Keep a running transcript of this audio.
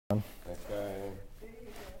Okay.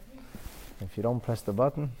 If you don't press the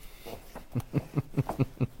button.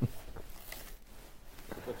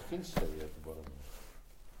 What finster you at the bottom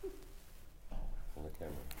on the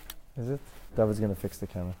camera? Is it? David's going to fix the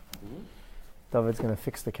camera. Mm-hmm. David's going to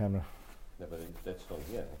fix the camera. No, but that's not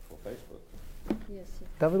here for Facebook. Yes.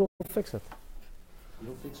 David will fix it.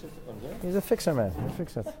 You'll fix it on here? He's a fixer, man. He'll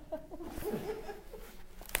fix it.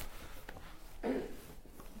 The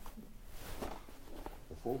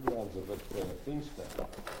foreground's a bit finster.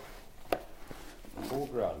 The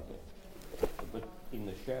foreground, a bit in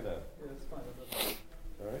the shadow. Yeah, it's fine.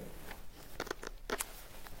 Alright?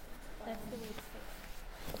 That's the way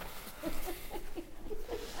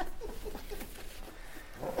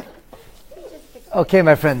it's Okay,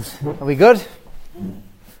 my friends. Are we good?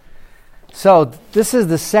 So, this is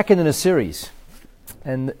the second in a series.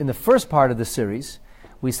 And in the first part of the series,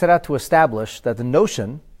 we set out to establish that the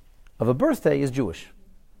notion of a birthday is Jewish.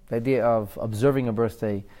 The idea of observing a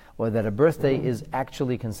birthday, or that a birthday is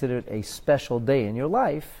actually considered a special day in your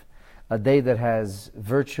life, a day that has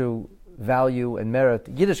virtue, value, and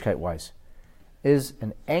merit, Yiddishkeit-wise, is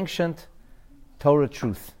an ancient Torah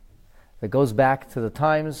truth that goes back to the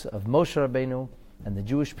times of Moshe Rabbeinu and the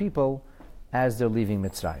Jewish people as they're leaving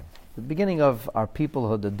Mitzrayim. The beginning of our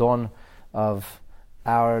peoplehood, the dawn of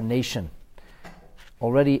our nation,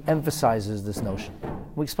 already emphasizes this notion.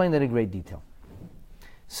 We explain that in great detail.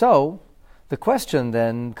 So, the question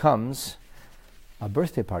then comes, are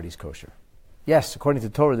birthday parties kosher? Yes, according to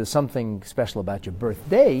Torah, there's something special about your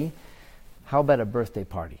birthday. How about a birthday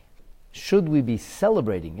party? Should we be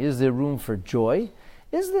celebrating? Is there room for joy?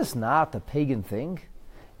 Is this not a pagan thing?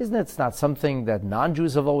 Isn't it not something that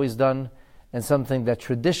non-Jews have always done and something that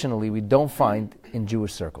traditionally we don't find in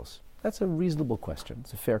Jewish circles? That's a reasonable question.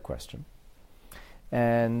 It's a fair question.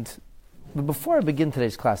 But before I begin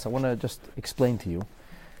today's class, I want to just explain to you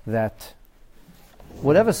that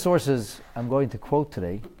whatever sources I'm going to quote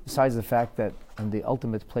today, besides the fact that I'm the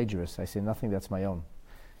ultimate plagiarist, I say nothing that's my own.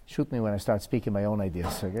 Shoot me when I start speaking my own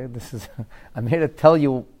ideas. Okay, I'm here to tell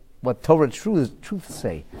you what Torah truths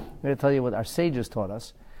say. I'm here to tell you what our sages taught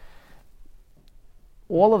us.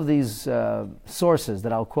 All of these sources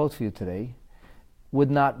that I'll quote for you today would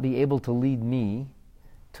not be able to lead me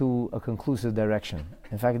to a conclusive direction.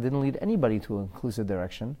 In fact, it didn't lead anybody to a conclusive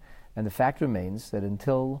direction. And the fact remains that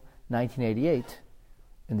until 1988,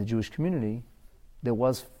 in the Jewish community, there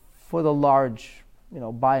was, for the large,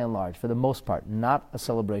 by and large, for the most part, not a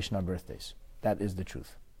celebration on birthdays. That is the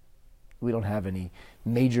truth. We don't have any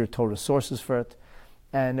major Torah sources for it.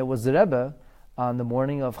 And it was the Rebbe on the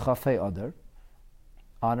morning of Chafei Adar,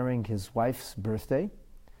 honoring his wife's birthday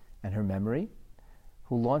and her memory,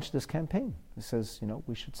 who launched this campaign. He says,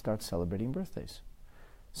 we should start celebrating birthdays.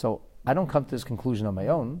 So I don't come to this conclusion on my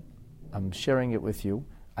own. I'm sharing it with you.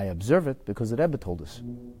 I observe it because the Rebbe told us.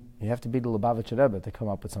 You have to be the Lubavitcher Rebbe to come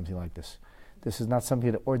up with something like this. This is not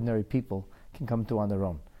something that ordinary people can come to on their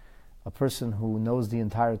own. A person who knows the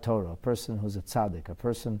entire Torah, a person who's a tzaddik, a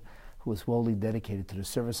person who is wholly dedicated to the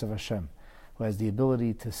service of Hashem, who has the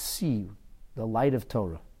ability to see the light of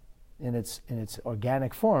Torah in its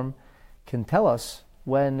organic form, can tell us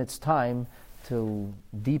when it's time to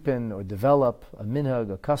deepen or develop a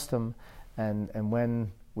minhag, a custom, and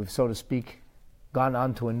when we've, so to speak, gone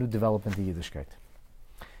on to a new development of Yiddishkeit.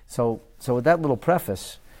 So with that little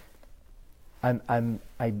preface, I'm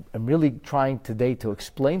really trying today to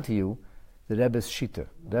explain to you the Rebbe's shita.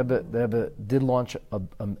 The Rebbe did launch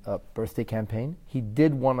a birthday campaign. He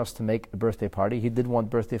did want us to make a birthday party. He did want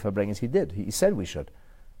birthday farbrengens. He did. He said we should.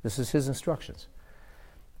 This is his instructions.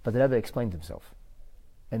 But the Rebbe explained himself.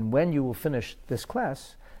 And when you will finish this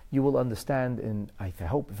class, you will understand in, I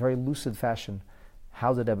hope, very lucid fashion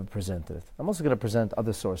how the Rebbe presented it. I'm also going to present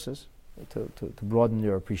other sources to broaden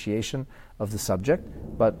your appreciation of the subject,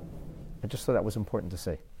 but I just thought that was important to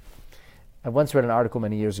say. I once read an article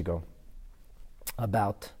many years ago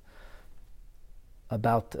about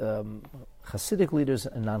Hasidic leaders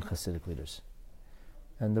and non-Hasidic leaders.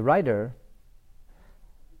 And the writer,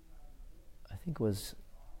 I think it was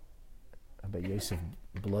about Yosef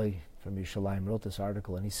Bloy from Yerushalayim, wrote this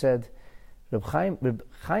article, and he said, Reb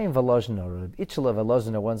Chaim Volozhiner, Reb Itchel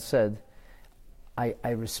Volozhiner once said,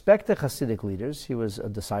 I respect the Hasidic leaders. He was a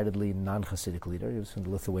decidedly non-Hasidic leader. He was from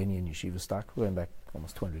the Lithuanian yeshiva stock, going back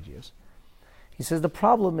almost 200 years. He says, the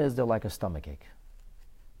problem is they're like a stomachache.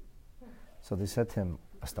 So they said to him,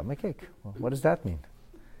 a stomachache? Well, what does that mean?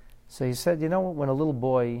 So he said, when a little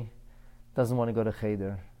boy doesn't want to go to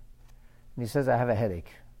cheder, and he says, I have a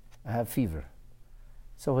headache, I have fever.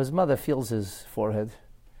 So his mother feels his forehead,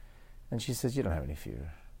 and she says, you don't have any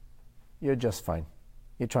fever. You're just fine.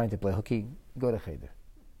 You're trying to play hooky, go to cheder.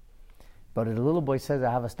 But if a little boy says,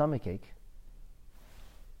 I have a stomach ache,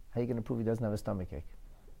 how are you going to prove he doesn't have a stomach ache?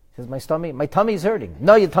 He says, my tummy is hurting.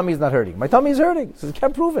 No, your tummy is not hurting. My tummy is hurting. He says, you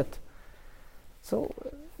can't prove it. So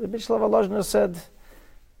the Bishlev Alojna said,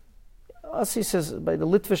 he says, by the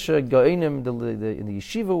Litvish Goinim in the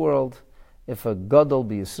yeshiva world, if a Gadol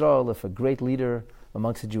be Yisrael, if a great leader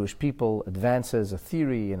amongst the Jewish people advances a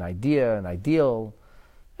theory, an idea, an ideal,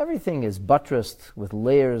 everything is buttressed with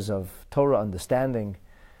layers of Torah understanding,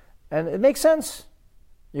 and it makes sense.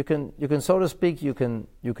 You can, so to speak, you can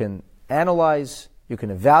analyze, you can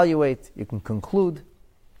evaluate, you can conclude.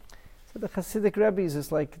 So the Hasidic Rebbes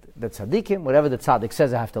is like the tzaddikim, whatever the tzaddik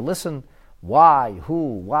says, I have to listen. Why,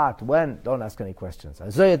 who, what, when? Don't ask any questions.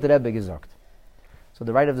 So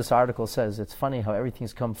the writer of this article says, it's funny how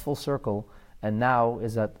everything's come full circle and now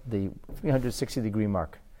is at the 360-degree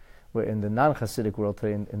mark. We're in the non-Hasidic world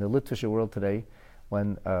today, in the Litvish world today,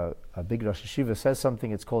 when a big Rosh Yeshiva says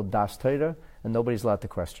something, it's called Das Torah, and nobody's allowed to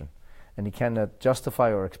question. And he cannot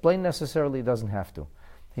justify or explain necessarily, he doesn't have to.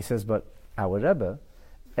 He says, but our Rebbe,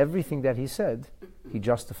 everything that he said, he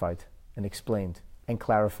justified and explained and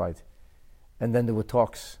clarified. And then there were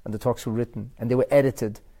talks, and the talks were written, and they were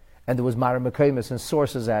edited, and there was Mara Mekaymis and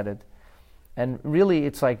sources added. And really,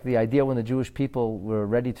 it's like the idea when the Jewish people were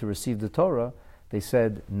ready to receive the Torah, they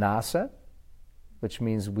said, Nasa, which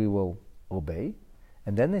means we will obey.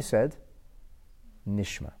 And then they said,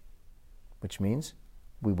 Nishma, which means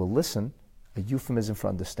we will listen, a euphemism for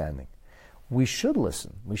understanding. We should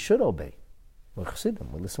listen, we should obey. We're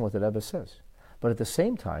Chassidim, we listen what the Rebbe says. But at the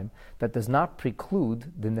same time, that does not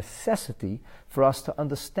preclude the necessity for us to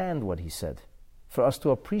understand what he said, for us to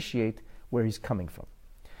appreciate where he's coming from.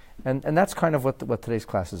 And that's kind of what today's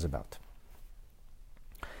class is about.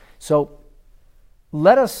 So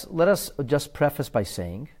let us just preface by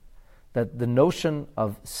saying that the notion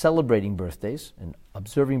of celebrating birthdays and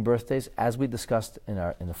observing birthdays, as we discussed in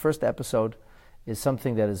the first episode, is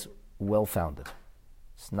something that is well-founded.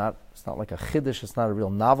 It's not like a chiddush, it's not a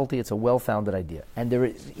real novelty, it's a well-founded idea. And there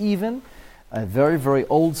is even a very, very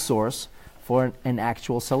old source for an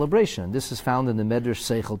actual celebration. This is found in the Medrash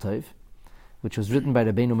Seichel Tov, which was written by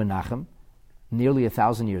Rabbeinu Menachem nearly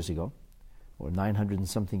 1,000 years ago, or 900 and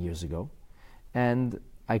something years ago. And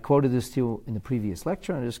I quoted this to you in the previous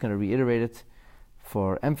lecture, and I'm just going to reiterate it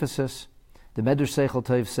for emphasis. The Medrash Seichel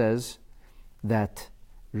Tov says that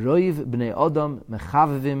Roiv b'nei Adam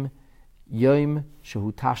mechavivim Yom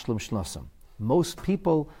shehu tashlum shnasam. Most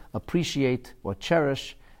people appreciate or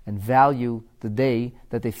cherish and value the day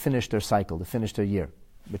that they finish their cycle, they finish their year,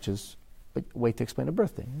 which is a way to explain a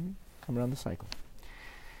birthday. Come around the cycle.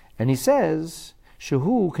 And he says,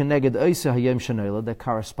 shehu keneged oisa hayom shenoila, that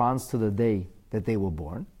corresponds to the day that they were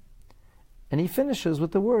born. And he finishes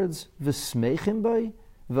with the words, v'smeichim bay,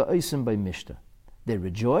 v'oisim bay mishta. They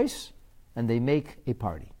rejoice and they make a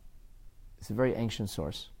party. It's a very ancient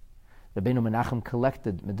source. Rabbeinu Menachem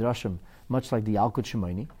collected Midrashim, much like the Yalkut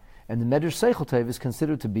Shimoni, and the Medrash Seichel Tov is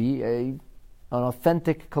considered to be an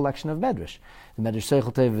authentic collection of Medrash. The Medrash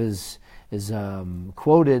Seichel Tov is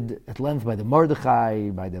quoted at length by the Mordechai,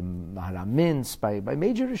 by the Maharam Mintz, by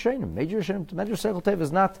major Rishonim. The Medrash Seichel Tov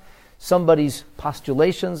is not somebody's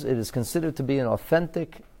postulations. It is considered to be an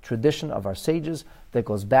authentic tradition of our sages that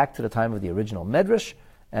goes back to the time of the original Medrash,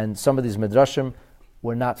 and some of these Midrashim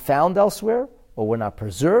were not found elsewhere or were not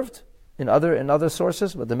preserved in other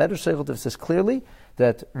sources, but the Medrash Seichel Tov says clearly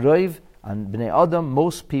that Roiv and Bnei Adam,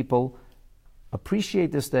 most people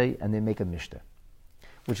appreciate this day and they make a mishta.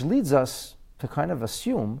 Which leads us to kind of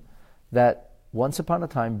assume that once upon a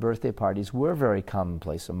time birthday parties were very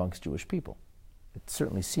commonplace amongst Jewish people. It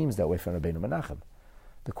certainly seems that way from Rabbeinu Menachem.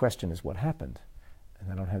 The question is what happened?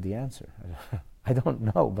 And I don't have the answer. I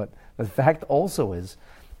don't know, but the fact also is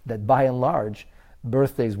that by and large,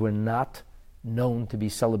 birthdays were not known to be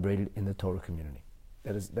celebrated in the Torah community.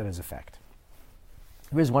 That is a fact.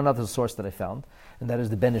 There is one other source that I found, and that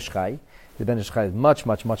is the Ben Ish Chai. The Ben Ish Chai is much,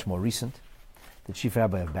 much, much more recent. The chief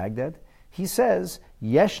rabbi of Baghdad. He says,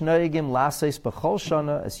 Yesh noegim laseis b'chol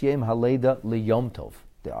shana es yom haleda liyom tov.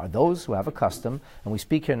 There are those who have a custom, and we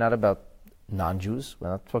speak here not about non-Jews. We're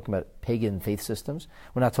not talking about pagan faith systems.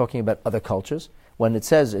 We're not talking about other cultures. When it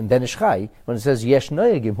says in Ben Ish Chai, when it says Yesh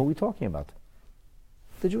noegim, who are we talking about?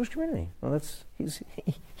 The Jewish community. Well,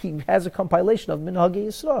 he has a compilation of Minhagei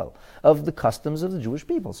Yisrael, of the customs of the Jewish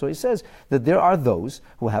people. So he says that there are those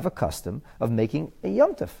who have a custom of making a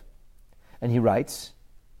Yom Tov. And he writes,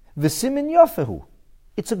 V'simin yafehu.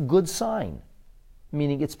 It's a good sign,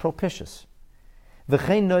 meaning it's propitious.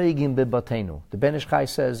 V'chein noegim bebatenu. The Ben Ish Chai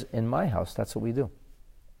says, in my house, that's what we do.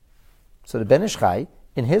 So the Ben Ish Chai,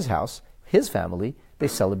 in his house, his family, they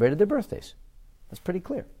celebrated their birthdays. That's pretty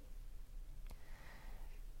clear.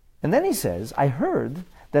 And then he says, I heard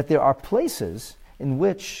that there are places in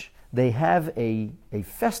which they have a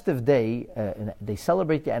festive day, and they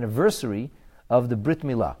celebrate the anniversary of the Brit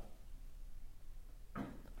Milah.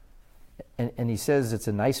 And he says it's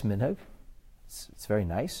a nice minhag. It's very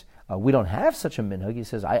nice. We don't have such a minhag. He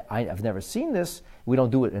says, I've never seen this. We don't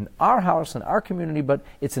do it in our house, in our community, but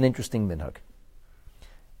it's an interesting minhag.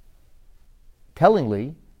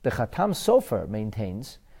 Tellingly, the Chatam Sofer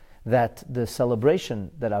maintains that the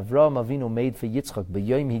celebration that Avraham Avinu made for Yitzchak,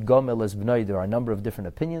 B'yom Higomel es B'nai, there are a number of different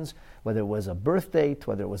opinions, whether it was a birth date,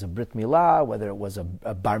 whether it was a Brit Milah, whether it was a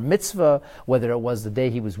Bar Mitzvah, whether it was the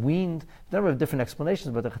day he was weaned, a number of different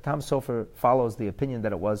explanations, but the Chatam Sofer follows the opinion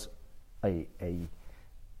that it was the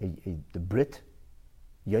Brit,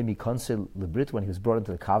 Yomi Konsil Lebrit, when he was brought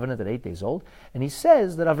into the covenant at 8 days old, and he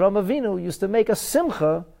says that Avraham Avinu used to make a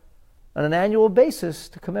simcha on an annual basis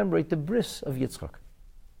to commemorate the bris of Yitzchak.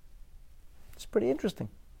 It's pretty interesting.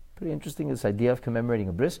 Pretty interesting, this idea of commemorating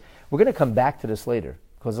a bris. We're going to come back to this later,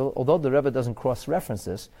 because although the Rebbe doesn't cross-reference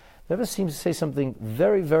this, the Rebbe seems to say something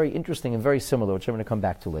very, very interesting and very similar, which I'm going to come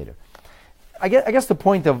back to later. I guess the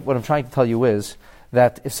point of what I'm trying to tell you is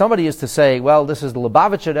that if somebody is to say, well, this is the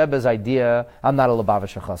Lubavitcher Rebbe's idea, I'm not a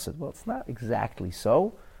Lubavitcher Chassid. Well, it's not exactly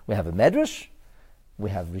so. We have a Medrash,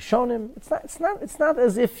 we have Rishonim. It's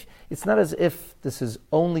not as if this is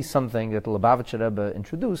only something that the Lubavitcher Rebbe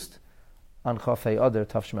introduced on Chafei Adar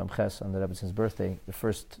Tavshim Ches, on the Rebbe's birthday, the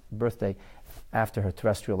first birthday after her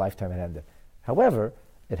terrestrial lifetime had ended. However,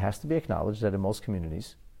 it has to be acknowledged that in most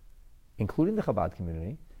communities, including the Chabad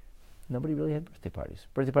community, nobody really had birthday parties.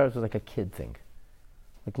 Birthday parties was like a kid thing.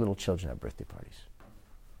 Like little children have birthday parties.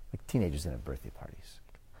 Like teenagers didn't have birthday parties.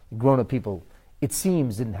 Grown-up people, it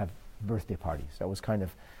seems, didn't have birthday parties. That was kind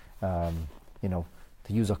of, to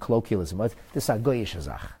use a colloquialism. This is a goyish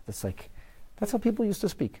azach. That's how people used to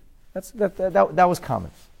speak. That was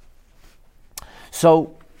common.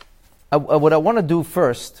 So, what I want to do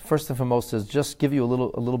first and foremost, is just give you a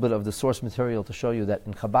little bit of the source material to show you that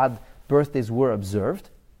in Chabad birthdays were observed,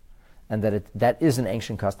 and that is an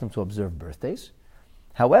ancient custom to observe birthdays.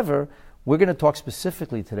 However, we're going to talk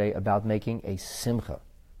specifically today about making a simcha,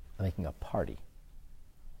 making a party,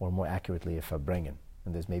 or more accurately, a farbrengen.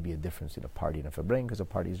 And there's maybe a difference in a party and a farbrengen, because a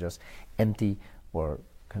party is just empty or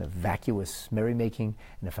kind of vacuous merrymaking,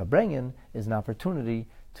 and a farbrengen is an opportunity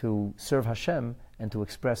to serve Hashem and to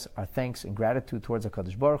express our thanks and gratitude towards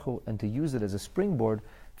HaKadosh Baruch Hu, and to use it as a springboard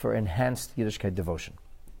for enhanced Yiddishkeit devotion.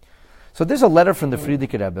 So there's a letter from the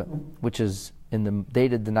Frierdiker Rebbe, which is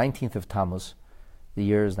dated the 19th of Tammuz. The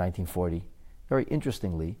year is 1940. Very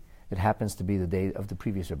interestingly, it happens to be the day of the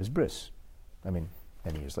previous Rebbe's bris. Many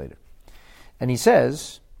years later. And he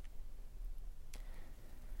says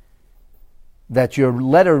that your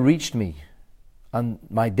letter reached me on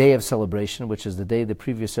my day of celebration, which is the day the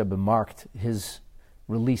previous Rebbe marked his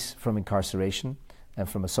release from incarceration and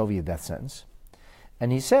from a Soviet death sentence.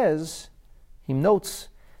 And he says, he notes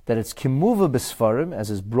that it's kimuva b'sfarim, as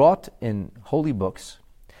is brought in holy books,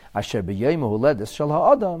 asher b'yom huledis shel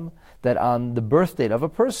ha'adam, that on the birth date of a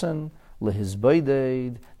person,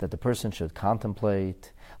 lehizbayded, that the person should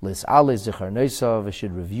contemplate, lehiz'ale zichar noisav, he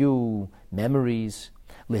should review memories,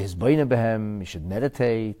 lehizbayne behem, he should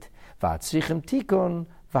meditate, v'atzrichim tikun,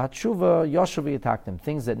 v'atshuva yoshuv yitaktim,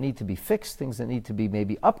 things that need to be fixed, things that need to be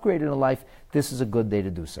maybe upgraded in life. This is a good day to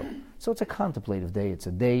do so. So it's a contemplative day. It's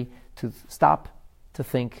a day to stop, to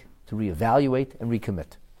think, to reevaluate, and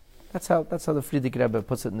recommit. That's how the Frierdiker Rebbe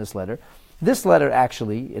puts it in this letter. This letter,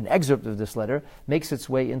 actually, an excerpt of this letter, makes its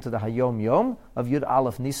way into the Hayom Yom of Yud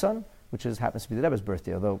Aleph Nisan, which happens to be the Rebbe's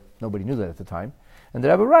birthday, although nobody knew that at the time. And the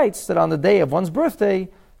Rebbe writes that on the day of one's birthday,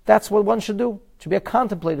 that's what one should do. It should be a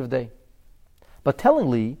contemplative day. But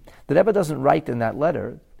tellingly, the Rebbe doesn't write in that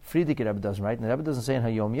letter, Frierdiker Rebbe doesn't write, and the Rebbe doesn't say in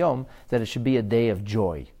Hayom Yom that it should be a day of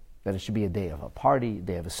joy, that it should be a day of a party, a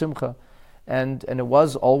day of a simcha. And it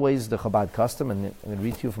was always the Chabad custom, and I'm going to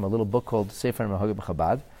read to you from a little book called Sefer HaMahagim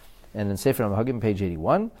Chabad. And in Sefer HaMahagim, page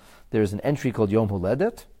 81, there's an entry called Yom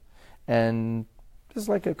Huledet, and there's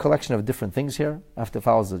like a collection of different things here. After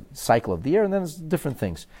follows the cycle of the year, and then there's different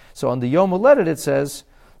things. So on the Yom Huledet, it says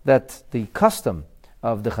that the custom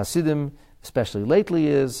of the Hasidim, especially lately,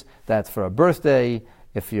 is that for a birthday,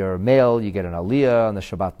 if you're male, you get an aliyah on the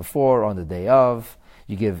Shabbat before, or on the day of.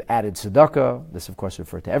 You give added tzedakah. This, of course,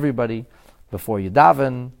 refers to everybody. Before you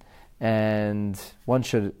daven, and one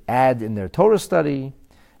should add in their Torah study,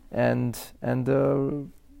 and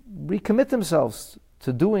recommit themselves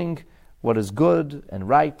to doing what is good and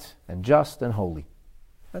right and just and holy.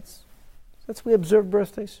 That's we observe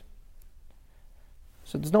birthdays.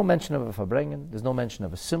 So there's no mention of a farbrengen, there's no mention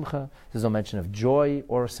of a simcha, there's no mention of joy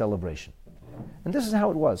or celebration. And this is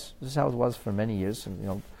how it was. This is how it was for many years.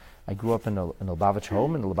 And, I grew up in a Lubavitch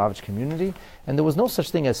home, in the Lubavitch community, and there was no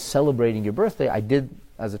such thing as celebrating your birthday. I did,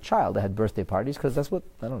 as a child, I had birthday parties, because that's what,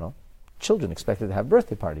 children expected to have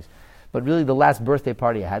birthday parties. But really the last birthday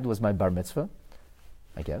party I had was my bar mitzvah,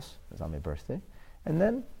 I guess. It was on my birthday. And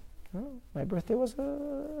then, my birthday was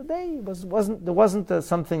a day. There wasn't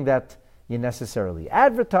something that you necessarily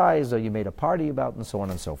advertised or you made a party about, and so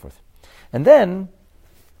on and so forth. And then,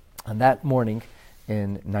 on that morning,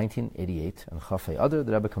 in 1988, on Chafei Adar,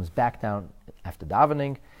 the Rebbe comes back down after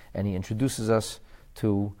davening, and he introduces us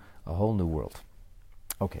to a whole new world.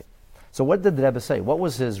 Okay, so what did the Rebbe say? What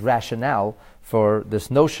was his rationale for this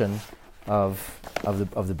notion of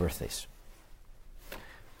the birthdays?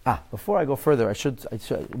 Before I go further, I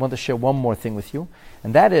want to share one more thing with you,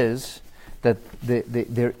 and that is that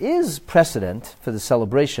there is precedent for the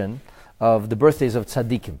celebration of the birthdays of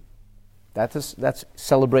tzaddikim. That's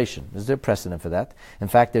celebration. Is there precedent for that? In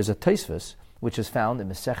fact, there's a Tosfos which is found in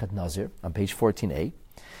Masechet Nazir on page 14a,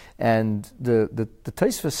 and the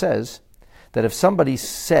Tosfos says that if somebody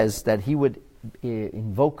says that he would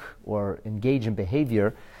invoke or engage in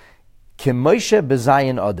behavior Ki Moshe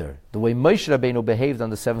b'Zayin Adar, the way Moshe Rabbeinu behaved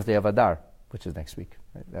on the 7th day of Adar, which is next week.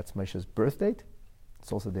 Right? That's Moshe's birth date.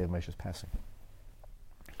 It's also the day of Moshe's passing.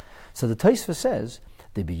 So the Tosfos says,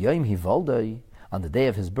 the b'yom hivoldai, on the day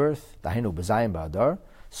of his birth, Dahinu b'Zayin b'Adar,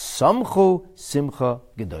 Samchu Simcha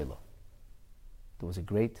Gedola. There was a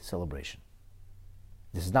great celebration.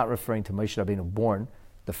 This is not referring to Moshe Rabbeinu born,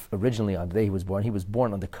 originally on the day he was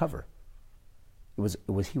born on the cover. He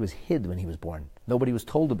was hid when he was born. Nobody was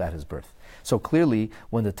told about his birth. So clearly,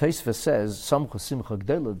 when the Tosfos says Samcha Simcha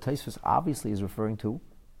Gedola, the Tosfos obviously is referring to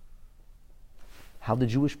how the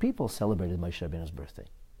Jewish people celebrated Moshe Rabbeinu's birthday.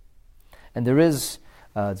 And there is,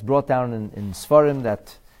 it's brought down in Sfarim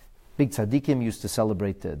that big tzaddikim used to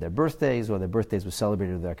celebrate their birthdays, or their birthdays were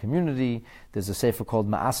celebrated in their community. There's a sefer called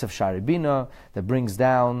Ma'asef Sha'arei Bina that brings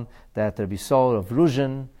down that Rabbi Saul of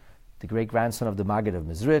Ruzhin, the great-grandson of the Maggid of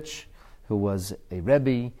Mezrich, who was a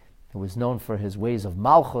Rebbe, who was known for his ways of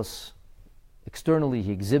malchus. Externally,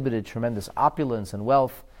 he exhibited tremendous opulence and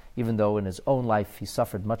wealth, even though in his own life he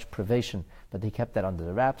suffered much privation, but he kept that under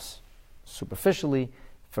the wraps. Superficially,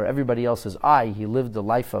 for everybody else's eye, he lived a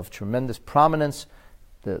life of tremendous prominence,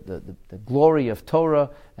 the glory of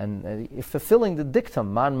Torah, and fulfilling the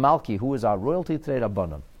dictum, Man Malki, who is our royalty today,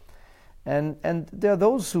 Rabbanan. And there are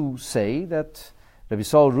those who say that Rabbi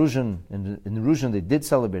Saul Ruzhin, in Ruzhin they did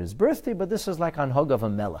celebrate his birthday, but this is like Anhag of a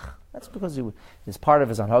Melech. That's because it's part of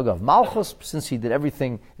his Anhag of Malchus, since he did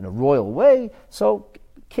everything in a royal way. So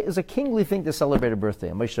it's a kingly thing to celebrate a birthday.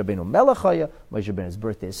 And Moshe Rabbeinu Melech Haya, Moshe Rabbeinu's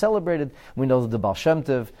birthday is celebrated. We know that the Baal Shem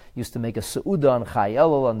Tov used to make a Seudah on Chai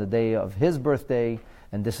Elul on the day of his birthday,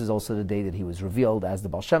 and this is also the day that he was revealed as the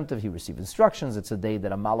Baal Shem Tov. He received instructions. It's the day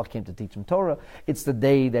that a Malach came to teach him Torah. It's the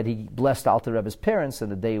day that he blessed Alter Rebbe's parents, and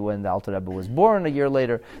the day when the Alter Rebbe was born a year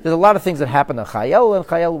later. There's a lot of things that happened on Chai Elul, and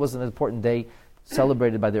Chai Elul was an important day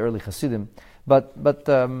celebrated by the early Hasidim. But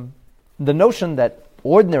the notion that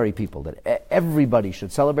ordinary people, that everybody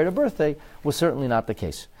should celebrate a birthday, was certainly not the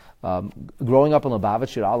case. Growing up in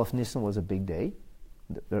Lubavitch, Yud Aleph Nisan was a big day.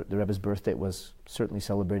 The Rebbe's birthday was certainly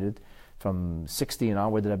celebrated. From 60 and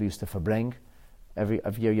onward, the Rebbe used to verbreng every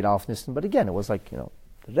year Yud Aleph Nisan. But again, it was like, the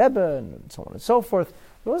Rebbe and so on and so forth.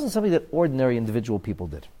 It wasn't something that ordinary individual people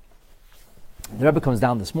did. The Rebbe comes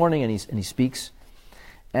down this morning and he speaks.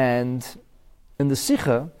 And in the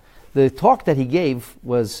Sikha, the talk that he gave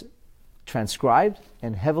was transcribed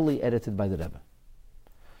and heavily edited by the Rebbe.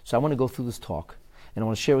 So I want to go through this talk, and I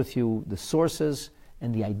want to share with you the sources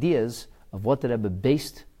and the ideas of what the Rebbe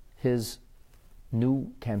based his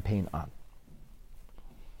new campaign on.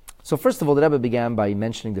 So first of all, the Rebbe began by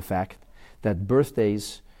mentioning the fact that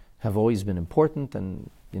birthdays have always been important, and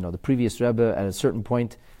the previous Rebbe at a certain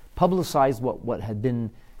point publicized what had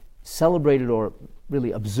been celebrated or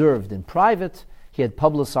really observed in private. He had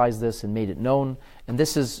publicized this and made it known, and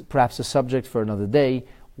this is perhaps a subject for another day.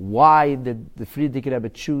 Why did the Frierdiker Rebbe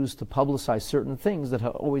choose to publicize certain things that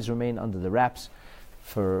have always remained under the wraps?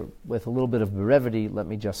 With a little bit of brevity, let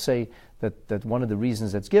me just say that one of the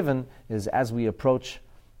reasons that's given is as we approach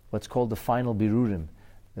what's called the final birurim,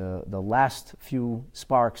 the last few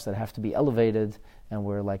sparks that have to be elevated, and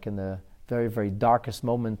we're like in the very, very darkest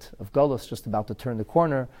moment of Golus, just about to turn the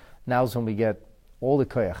corner. Now's when we get all the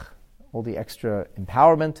koyach, all the extra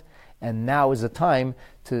empowerment, and now is the time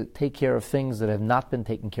to take care of things that have not been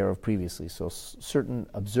taken care of previously. So certain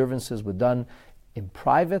observances were done in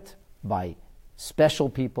private by special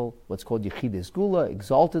people, what's called Yechidei Gula,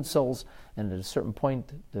 exalted souls, and at a certain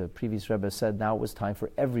point, the previous Rebbe said now it was time for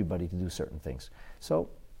everybody to do certain things. So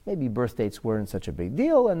maybe birth dates weren't such a big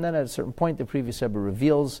deal, and then at a certain point the previous Rebbe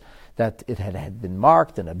reveals that it had been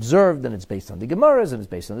marked and observed, and it's based on the Gemaras, and it's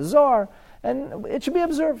based on the Zohar, and it should be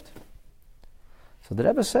observed. So the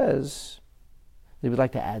Rebbe says they would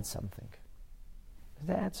like to add something.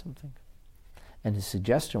 And his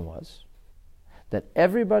suggestion was that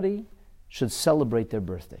everybody should celebrate their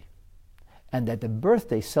birthday, and that the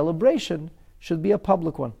birthday celebration should be a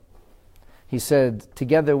public one. He said,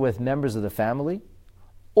 together with members of the family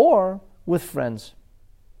or with friends.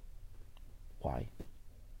 Why?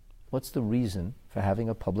 What's the reason for having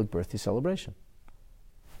a public birthday celebration?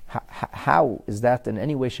 How is that in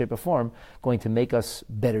any way, shape, or form going to make us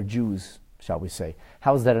better Jews, shall we say?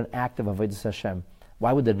 How is that an act of Avodas Hashem?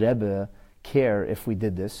 Why would the Rebbe care if we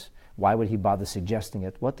did this? Why would he bother suggesting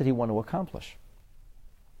it? What did he want to accomplish?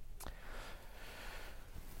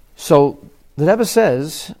 So the Rebbe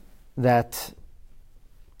says that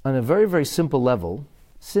on a very, very simple level,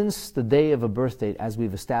 since the day of a birthday, as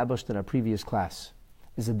we've established in our previous class,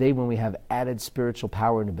 is a day when we have added spiritual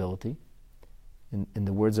power and ability, in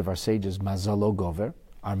the words of our sages, mazalo gover,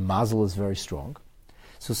 our mazel is very strong.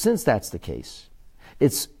 So since that's the case,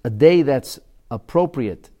 it's a day that's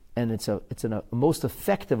appropriate, and it's a most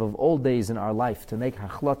effective of all days in our life to make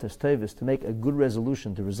hachlatas tevis, to make a good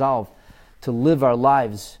resolution, to resolve, to live our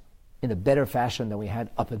lives in a better fashion than we had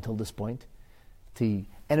up until this point, to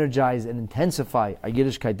energize and intensify our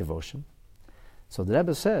Yiddishkeit devotion. So the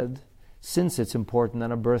Rebbe said, since it's important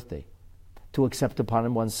on a birthday to accept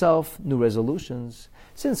upon oneself new resolutions,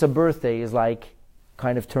 since a birthday is like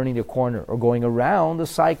kind of turning the corner or going around the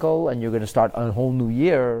cycle, and you're going to start a whole new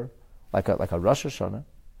year, like a Rosh Hashanah,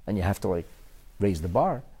 and you have to raise the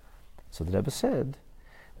bar. So the Rebbe said,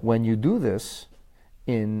 when you do this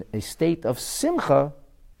in a state of simcha,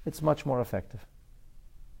 it's much more effective.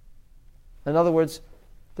 In other words,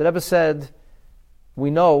 the Rebbe said, we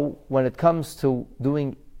know when it comes to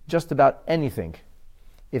doing just about anything,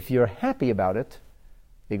 if you're happy about it,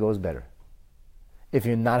 it goes better. If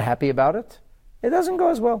you're not happy about it, it doesn't go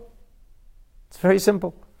as well. It's very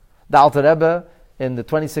simple. The Alter Rebbe, in the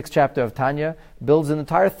 26th chapter of Tanya, builds an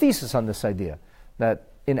entire thesis on this idea, that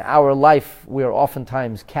in our life we are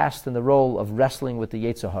oftentimes cast in the role of wrestling with the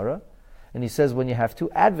Yetzer Hara. And he says when you have two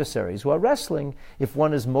adversaries who are wrestling, if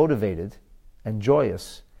one is motivated and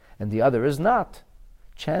joyous and the other is not,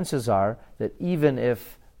 chances are that even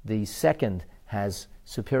if the second has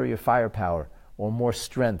superior firepower or more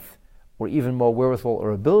strength or even more wherewithal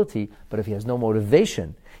or ability, but if he has no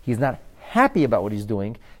motivation, he's not happy about what he's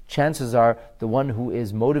doing, chances are the one who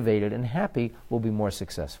is motivated and happy will be more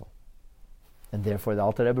successful. And therefore the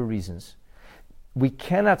Alter Rebbe reasons, we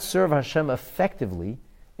cannot serve Hashem effectively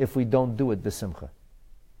if we don't do it b'simcha.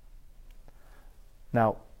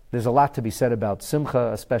 Now, there's a lot to be said about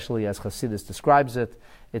simcha, especially as Chassidus describes it.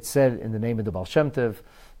 It's said in the name of the Baal Shem Tov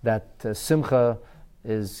that simcha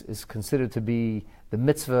is considered to be the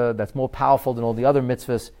mitzvah that's more powerful than all the other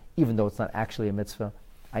mitzvahs, even though it's not actually a mitzvah.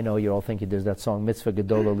 I know you're all thinking there's that song, Mitzvah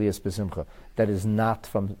Gedola Lias B'Simcha. That is not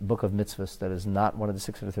from Book of Mitzvahs. That is not one of the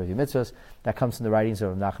 630 mitzvahs. That comes from the writings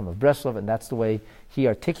of Nachum of Breslov, and that's the way he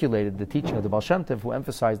articulated the teaching of the Baal Shem Tov, who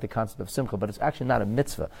emphasized the concept of simcha. But it's actually not a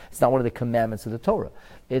mitzvah. It's not one of the commandments of the Torah.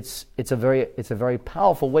 It's a very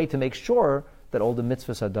powerful way to make sure that all the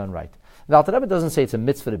mitzvahs are done right. The Alter Rebbe doesn't say it's a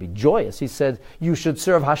mitzvah to be joyous. He said you should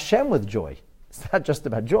serve Hashem with joy. It's not just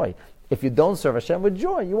about joy. If you don't serve Hashem with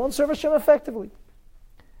joy, you won't serve Hashem effectively.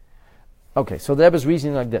 Okay, so the Rebbe is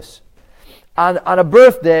reasoning like this. On a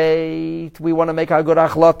birthday, we want to make a good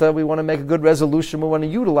achlata, we want to make a good resolution, we want to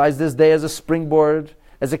utilize this day as a springboard,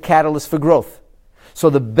 as a catalyst for growth. So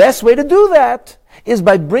the best way to do that is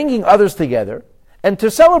by bringing others together and to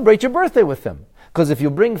celebrate your birthday with them. Because if you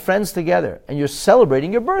bring friends together and you're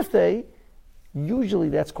celebrating your birthday, usually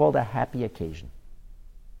that's called a happy occasion.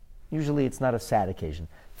 Usually it's not a sad occasion.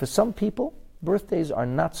 For some people, birthdays are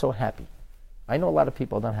not so happy. I know a lot of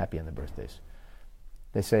people are not happy on their birthdays.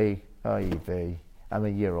 They say, oh, I'm a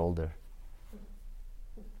year older.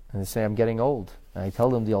 And they say, I'm getting old. And I tell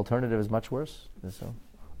them the alternative is much worse. So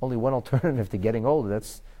only one alternative to getting older,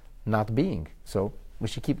 that's not being. So we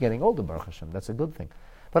should keep getting older, Baruch Hashem. That's a good thing.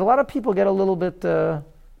 But a lot of people get a little bit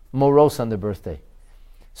morose on their birthday.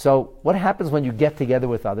 So what happens when you get together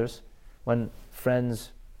with others? When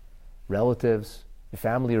friends, relatives, your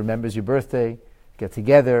family remembers your birthday, get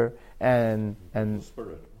together, and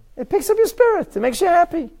it picks up your spirit. It makes you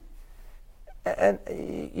happy. And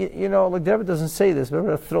you know, like Deborah doesn't say this, but I'm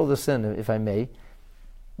going to throw this in, if I may.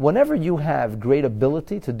 Whenever you have great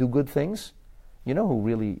ability to do good things, you know who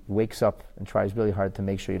really wakes up and tries really hard to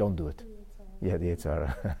make sure you don't do it? Yeah, the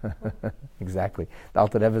Yetzer Hara. Exactly. The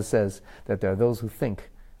Alter Rebbe says that there are those who think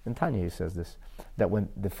In Tanya he says this, that when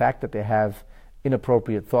the fact that they have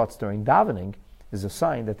inappropriate thoughts during davening is a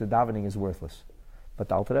sign that the davening is worthless. But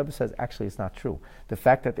the Alter Rebbe says, actually it's not true. The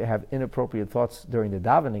fact that they have inappropriate thoughts during the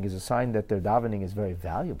davening is a sign that their davening is very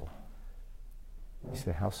valuable. He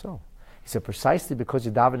said, how so? He said, precisely because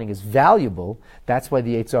your davening is valuable, that's why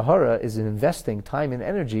the Yetzer Hara is investing time and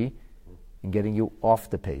energy in getting you off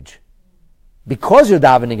the page. Because your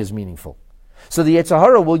davening is meaningful. So the Yetzer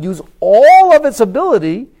Hara will use all of its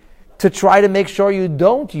ability to try to make sure you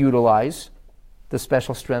don't utilize the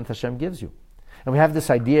special strength Hashem gives you. And we have this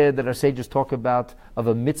idea that our sages talk about of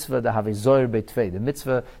a mitzvah, the Havezor Beitvei, the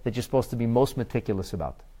mitzvah that you're supposed to be most meticulous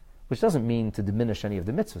about. Which doesn't mean to diminish any of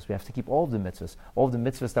the mitzvahs. We have to keep all of the mitzvahs. All of the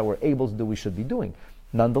mitzvahs that we're able to do, we should be doing.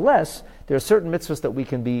 Nonetheless, there are certain mitzvahs that we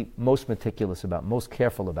can be most meticulous about, most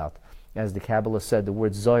careful about. As the Kabbalah said, the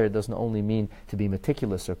word Zohar doesn't only mean to be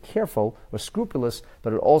meticulous or careful or scrupulous,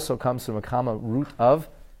 but it also comes from a common root of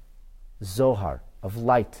Zohar, of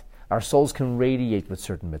light. Our souls can radiate with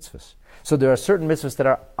certain mitzvahs. So there are certain mitzvahs that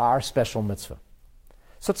are our special mitzvah.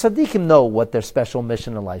 So tzaddikim know what their special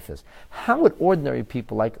mission in life is. How would ordinary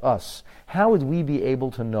people like us, how would we be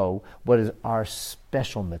able to know what is our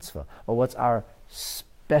special mitzvah? Or what's our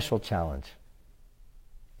special challenge?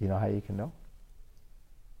 You know how you can know?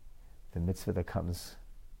 The mitzvah that comes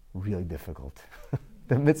really difficult.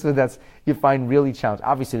 The mitzvah that you find really challenging.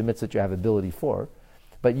 Obviously the mitzvah that you have ability for,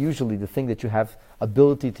 but usually the thing that you have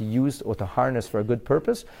ability to use or to harness for a good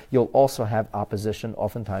purpose, you'll also have opposition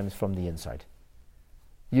oftentimes from the inside.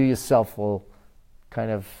 You yourself will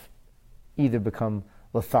kind of either become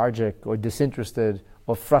lethargic or disinterested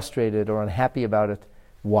or frustrated or unhappy about it.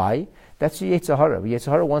 Why? That's the Yetzer Hara. The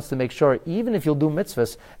Yetzer Hara wants to make sure, even if you'll do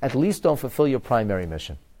mitzvahs, at least don't fulfill your primary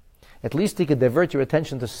mission. At least he could divert your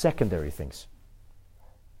attention to secondary things.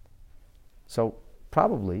 So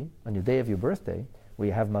probably on your day of your birthday, where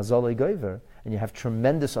you have Mazalei Goiver, and you have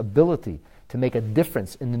tremendous ability to make a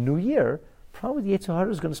difference in the new year, probably the Yetzer Hara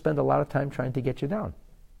is going to spend a lot of time trying to get you down.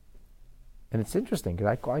 And it's interesting,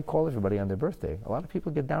 because I call everybody on their birthday. A lot of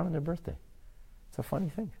people get down on their birthday. It's a funny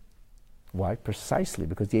thing. Why? Precisely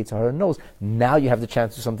because the Yetzer Hara knows now you have the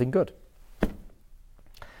chance to do something good.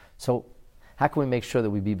 So, how can we make sure that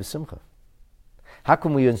we be b'simcha? How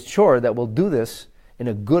can we ensure that we'll do this in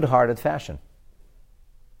a good-hearted fashion?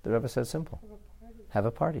 The Rebbe says simple. Have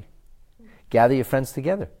a party. Gather your friends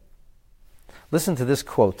together. Listen to this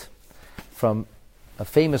quote from a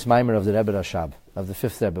famous Maimer of the Rebbe Rashab, of the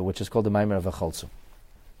fifth Rebbe, which is called the Maimer of Acholzu.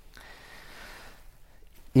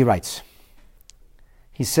 He writes,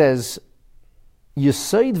 he says,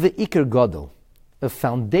 Yesod ve'ikar gadol, a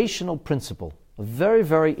foundational principle, a very,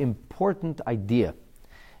 very important idea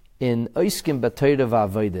in Oiskim b'Torah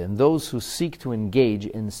v'Avodah, in those who seek to engage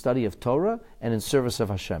in the study of Torah and in service of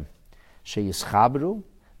Hashem. Sheyischabru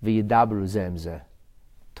v'yidabru zeh im zeh.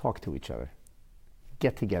 Talk to each other.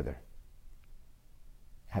 Get together.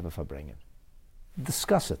 Have a farbrengen.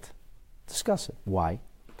 Discuss it. Discuss it. Why?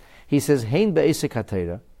 He says, Hein be'esek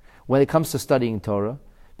haTorah, when it comes to studying Torah,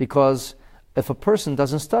 because if a person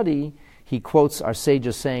doesn't study, he quotes our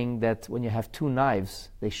sages saying that when you have two knives,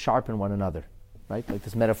 they sharpen one another. Right? Like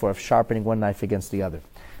this metaphor of sharpening one knife against the other.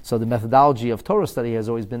 So the methodology of Torah study has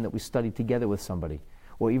always been that we study together with somebody.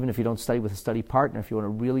 Or even if you don't study with a study partner, if you want to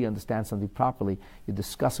really understand something properly, you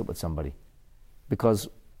discuss it with somebody. Because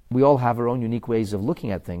we all have our own unique ways of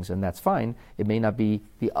looking at things, and that's fine. It may not be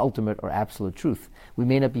the ultimate or absolute truth. We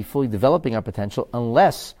may not be fully developing our potential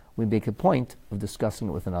unless we make a point of discussing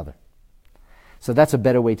it with another. So that's a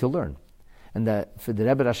better way to learn. And the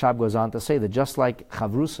Rebbe Rashab goes on to say that just like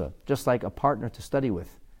chavrusa, just like a partner to study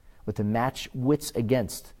with to match wits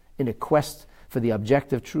against in a quest for the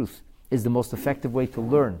objective truth is the most effective way to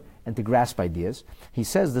learn and to grasp ideas, he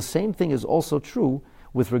says the same thing is also true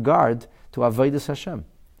with regard to Avodas Hashem.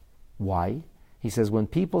 Why? He says when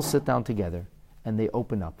people sit down together and they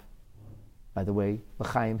open up. By the way,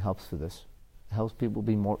 L'chaim helps for this. It helps people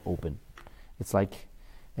be more open. It's like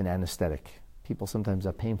an anesthetic. People sometimes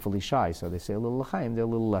are painfully shy, so they say a little L'chaim, they're a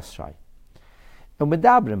little less shy. And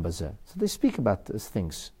medabrim bazeh, so they speak about these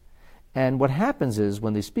things. And what happens is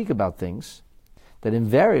when they speak about things, that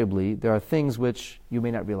invariably there are things which you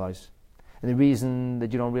may not realize. And the reason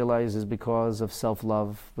that you don't realize is because of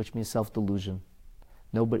self-love, which means self-delusion.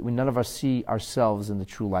 None of us see ourselves in the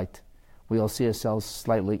true light. We all see ourselves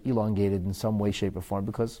slightly elongated in some way, shape, or form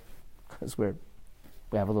because we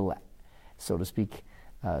have a little, so to speak,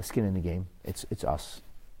 skin in the game. It's us.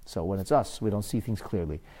 So when it's us, we don't see things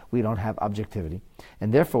clearly. We don't have objectivity.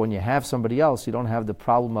 And therefore, when you have somebody else, you don't have the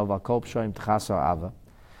problem of akol p'shoim t'chasa ava.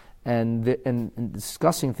 And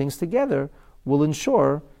discussing things together will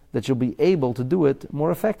ensure that you'll be able to do it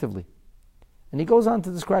more effectively. And he goes on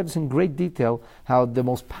to describe this in great detail, how the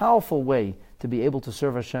most powerful way to be able to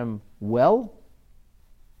serve Hashem well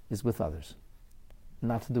is with others,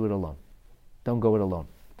 not to do it alone. Don't go it alone.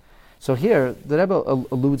 So here, the Rebbe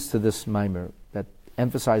alludes to this mimer that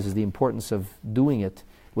emphasizes the importance of doing it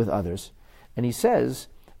with others. And he says,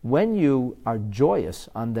 when you are joyous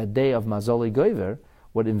on that day of Mazoli Goiver,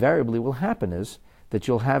 what invariably will happen is that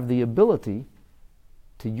you'll have the ability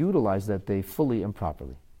to utilize that day fully and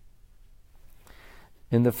properly.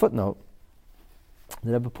 In the footnote,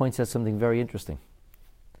 the Rebbe points out something very interesting.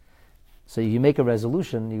 So you make a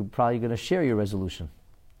resolution, you're probably going to share your resolution.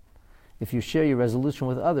 If you share your resolution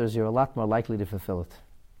with others, you're a lot more likely to fulfill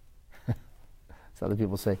it. So other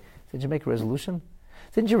people say, did you make a resolution?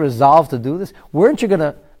 Didn't you resolve to do this? Weren't you going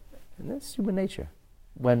to... That's human nature.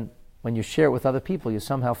 When you share it with other people, you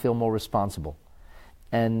somehow feel more responsible.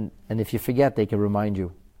 And if you forget, they can remind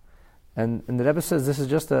you. And the Rebbe says this is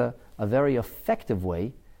just a very effective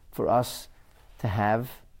way for us to have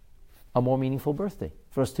a more meaningful birthday,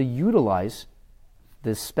 for us to utilize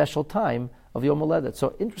this special time of Yom HaLedet.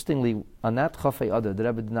 So interestingly, on that Chafei Adar, the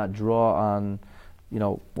Rebbe did not draw on,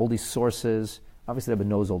 all these sources. Obviously, the Rebbe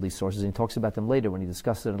knows all these sources, and he talks about them later when he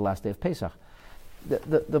discusses it on the last day of Pesach.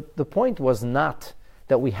 The point was not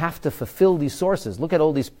that we have to fulfill these sources. Look at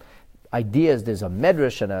all these ideas. There's a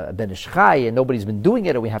Medrash and a Ben Ish Chai, and nobody's been doing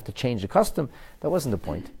it, or we have to change the custom. That wasn't the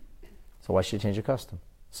point. So why should you change the custom?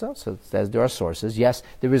 So there are sources. Yes,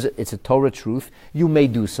 it's a Torah truth. You may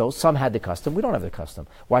do so. Some had the custom. We don't have the custom.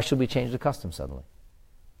 Why should we change the custom suddenly?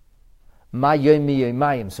 Ma yomi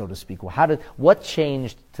yomayim, so to speak. What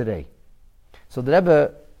changed today? So the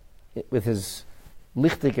Rebbe, with his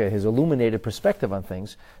lichtiker, his illuminated perspective on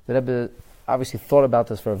things, the Rebbe obviously thought about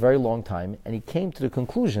this for a very long time, and he came to the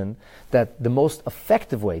conclusion that the most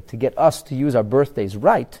effective way to get us to use our birthdays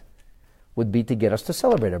right would be to get us to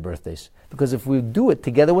celebrate our birthdays. Because if we do it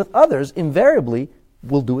together with others, invariably,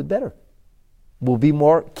 we'll do it better. We'll be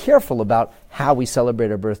more careful about how we celebrate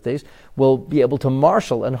our birthdays. We'll be able to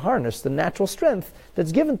marshal and harness the natural strength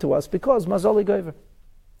that's given to us because Mazoli Goiver.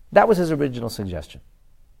 That was his original suggestion.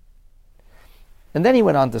 And then he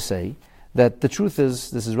went on to say that the truth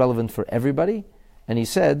is, this is relevant for everybody, and he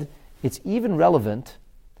said, it's even relevant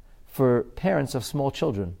for parents of small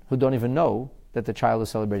children who don't even know that the child is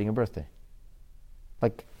celebrating a birthday.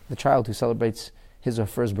 Like the child who celebrates his or her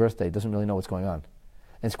first birthday doesn't really know what's going on.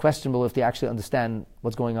 And it's questionable if they actually understand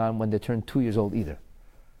what's going on when they turn 2 years old either.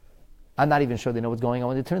 I'm not even sure they know what's going on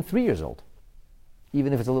when they turn 3 years old.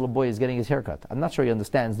 Even if it's a little boy who's getting his haircut. I'm not sure he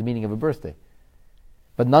understands the meaning of a birthday.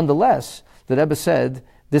 But nonetheless, the Rebbe said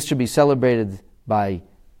this should be celebrated by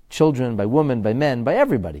children, by women, by men, by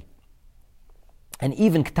everybody. And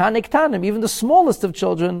even K'tanei K'tanim, even the smallest of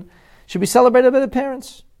children, should be celebrated by the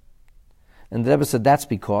parents. And the Rebbe said that's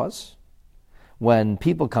because when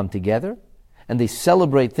people come together and they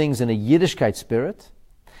celebrate things in a Yiddishkeit spirit,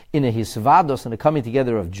 in a hisvados, and a coming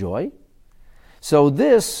together of joy, so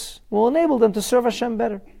this will enable them to serve Hashem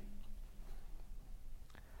better.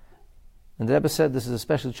 And the Rebbe said this is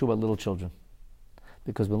especially true about little children.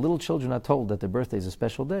 Because when little children are told that their birthday is a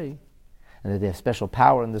special day, and that they have special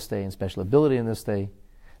power in this day and special ability in this day,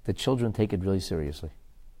 the children take it really seriously.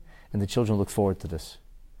 And the children look forward to this.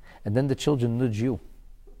 And then the children nudge you.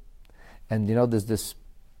 And there's this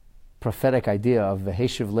prophetic idea of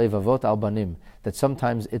V'heshiv levavot al banim, that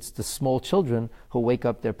sometimes it's the small children who wake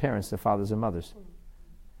up their parents, their fathers and mothers.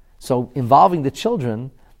 So involving the children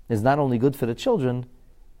is not only good for the children,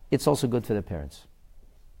 it's also good for their parents.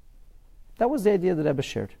 That was the idea that Rebbe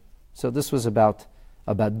shared. So this was about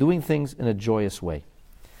doing things in a joyous way.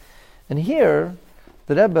 And here,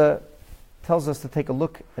 the Rebbe tells us to take a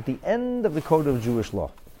look at the end of the Code of Jewish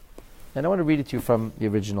Law. And I want to read it to you from the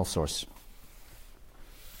original source.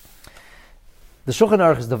 The Shulchan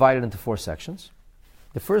Aruch is divided into 4 sections.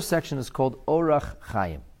 The first section is called Orach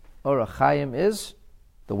Chaim. Orach Chaim is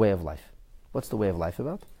the way of life. What's the way of life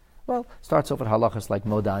about? Well, starts off with halachas like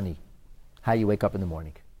modani, how you wake up in the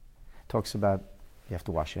morning. Talks about you have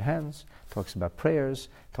to wash your hands. Talks about prayers.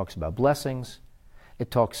 Talks about blessings. It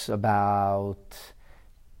talks about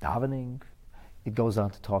davening. It goes on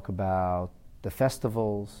to talk about the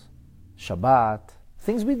festivals, Shabbat,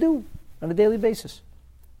 things we do on a daily basis.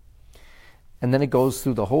 And then it goes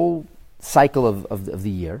through the whole cycle of the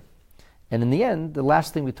year. And in the end, the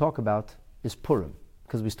last thing we talk about is Purim,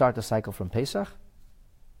 because we start the cycle from Pesach.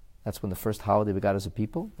 That's when the first holiday we got as a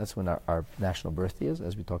people. That's when our national birthday is,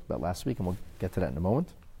 as we talked about last week, and we'll get to that in a moment.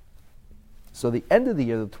 So the end of the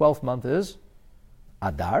year, the 12th month is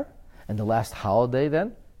Adar, and the last holiday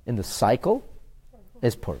then, in the cycle,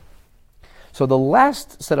 is Purim. So the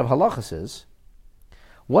last set of halachas is,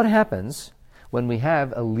 what happens when we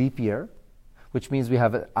have a leap year, which means we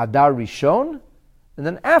have Adar Rishon, and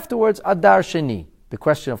then afterwards Adar Sheni. The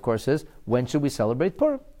question, of course, is, when should we celebrate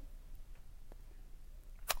Purim?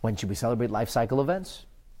 When should we celebrate life cycle events?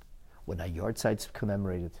 When our yard sites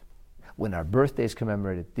commemorated? When our birthdays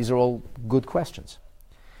commemorated? These are all good questions.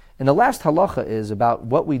 And the last halacha is about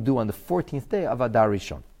what we do on the 14th day of Adar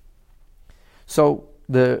Rishon. So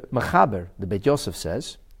the Mechaber, the Beit Yosef,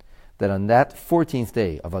 says that on that 14th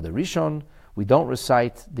day of Adar Rishon, we don't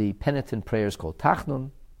recite the penitent prayers called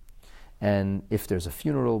Tachnun, and if there's a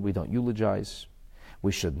funeral, we don't eulogize.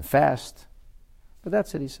 We shouldn't fast. But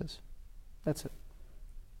that's it, he says. That's it.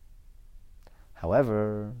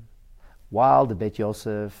 However, while the Beit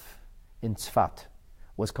Yosef in Tzfat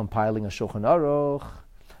was compiling a Shulchan Aruch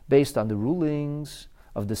based on the rulings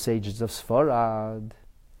of the sages of Sfarad,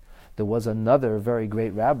 there was another very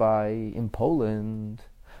great rabbi in Poland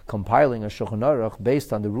compiling a Shulchan Aruch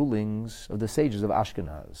based on the rulings of the sages of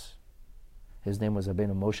Ashkenaz. His name was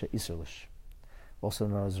Rabbeinu Moshe Isserlish, also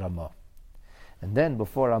known as Ramah. And then,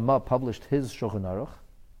 before Ramah published his Shulchan Aruch,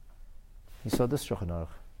 he saw this Shulchan Aruch.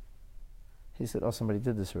 He said, oh, somebody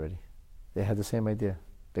did this already. They had the same idea.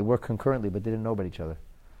 They worked concurrently, but they didn't know about each other.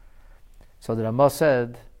 So the Ramah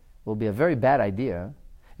said, it will be a very bad idea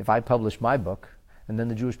if I publish my book, and then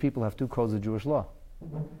the Jewish people have two codes of Jewish law.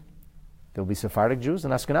 There will be Sephardic Jews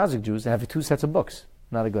and Ashkenazic Jews. They have two sets of books.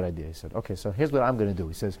 Not a good idea. He said, okay, so here's what I'm going to do.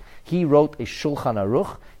 He says, he wrote a Shulchan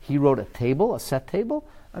Aruch. He wrote a table, a set table.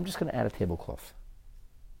 I'm just going to add a tablecloth.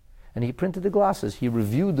 And he printed the glosses. He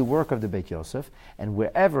reviewed the work of the Beit Yosef, and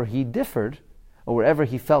wherever he differed, or wherever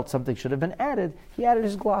he felt something should have been added, he added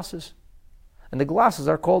his glosses. And the glosses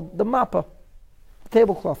are called the mappa, the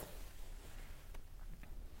tablecloth.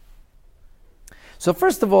 So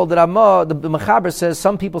first of all, the Ramah, the Mechaber says,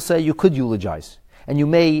 some people say you could eulogize, and you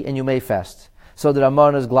may fast. So the Ramah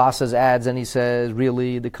in his glosses adds, and he says,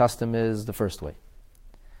 really, the custom is the first way.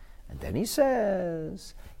 And then he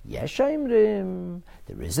says, Yesh Imrim,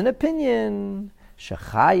 there is an opinion,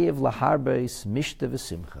 Shechayev laharbeis mishta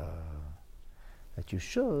v'simcha, that you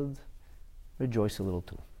should rejoice a little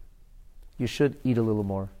too. You should eat a little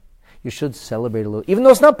more. You should celebrate a little, even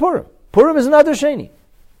though it's not Purim. Purim is an Adar Sheni.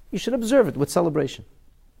 You should observe it with celebration.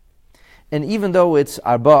 And even though it's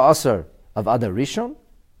Arba Asar of Adar Rishon,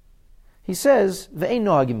 he says, Ve'ein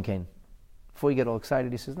nohagim kein. Before you get all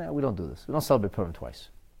excited, he says, no, we don't do this. We don't celebrate Purim twice.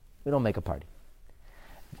 We don't make a party.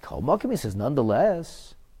 Kol Mokim, he says,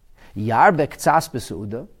 nonetheless, Yarbe k'tzas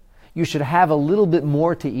b'seuda, you should have a little bit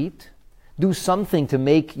more to eat. Do something to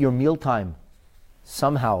make your mealtime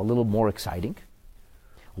somehow a little more exciting.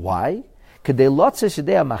 Why? Kedei lotze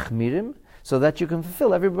shedei machmirim, so that you can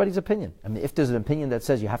fulfill everybody's opinion. I mean, if there's an opinion that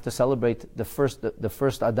says you have to celebrate the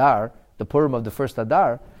first Adar, the Purim of the first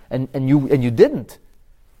Adar, and you didn't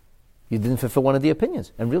fulfill one of the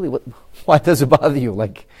opinions. And really, why does it bother you?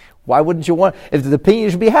 Like, why wouldn't you want? If the opinion, you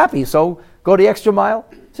should be happy. So go the extra mile.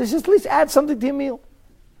 So he says, at least add something to your meal.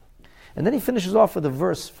 And then he finishes off with a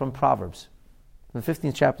verse from Proverbs, the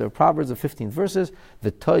 15th chapter of Proverbs, the 15th verses.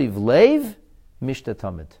 V'toiv leiv mishta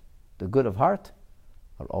tamid. The good of heart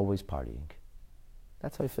are always partying.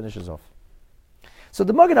 That's how he finishes off. So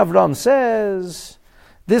the Magen Avraham says,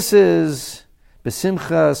 this is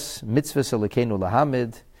besimchas mitzvah selekenu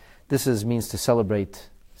lahamid. This means to celebrate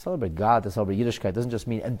God, to celebrate Yiddishkeit. It doesn't just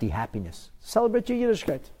mean empty happiness. Celebrate your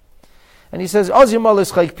Yiddishkeit. And he says,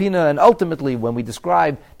 and ultimately, when we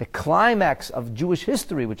describe the climax of Jewish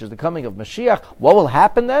history, which is the coming of Mashiach, what will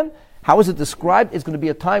happen then? How is it described? It's going to be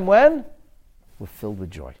a time when we're filled with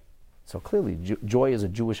joy. So clearly, joy is a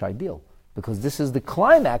Jewish ideal, because this is the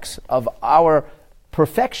climax of our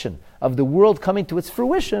perfection, of the world coming to its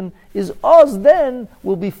fruition, is us then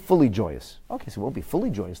will be fully joyous. Okay, so we won't be fully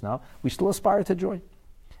joyous now. We still aspire to joy.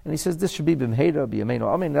 And he says this should be b'mheira,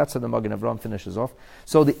 b'yameinu. I mean, that's how the Magen Avraham finishes off.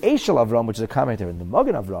 So the Eshel Avraham, which is a commentator in the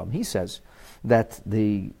Magen Avraham, he says that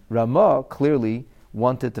the Ramah clearly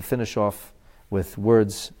wanted to finish off with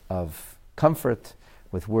words of comfort,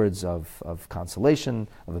 with words of consolation,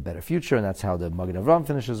 of a better future, and that's how the Magen Avraham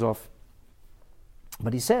finishes off.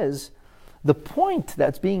 But he says, the point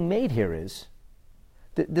that's being made here is,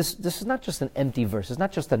 this is not just an empty verse. It's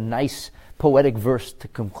not just a nice poetic verse to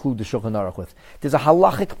conclude the Shulchan Aruch with. There's a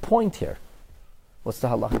halachic point here. What's the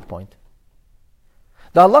halachic point?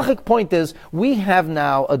 The halachic point is, we have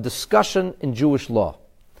now a discussion in Jewish law.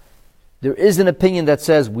 There is an opinion that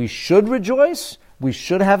says we should rejoice, we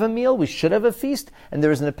should have a meal, we should have a feast, and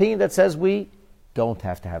there is an opinion that says we don't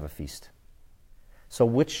have to have a feast. So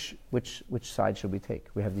which side should we take?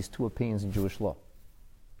 We have these two opinions in Jewish law.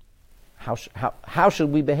 How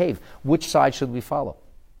should we behave? Which side should we follow?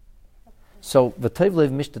 So V'tov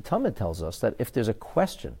Lev Mishta Tamid tells us that if there's a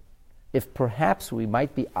question, if perhaps we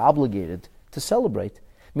might be obligated to celebrate,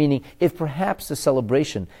 meaning if perhaps the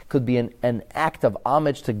celebration could be an act of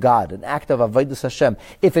homage to God, an act of Avodas Hashem,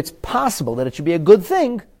 if it's possible that it should be a good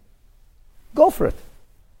thing, go for it.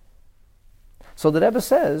 So the Rebbe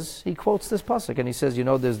says, he quotes this pasuk, and he says,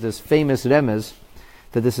 there's this famous remez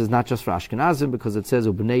that this is not just for Ashkenazim, because it says,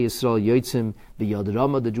 Ubnei Yisrael yotzim b'yad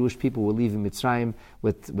Rama, the Jewish people will leave in Mitzrayim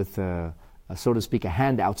with so to speak, a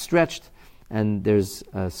hand outstretched, and there's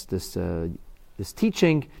this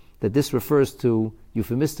teaching that this refers to,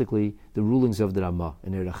 euphemistically, the rulings of the Ramah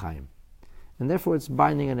in Orach Chaim. And therefore it's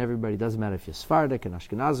binding on everybody. It doesn't matter if you're Sephardic and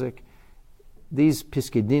Ashkenazic. These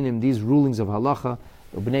Piskei Dinim, these rulings of halacha,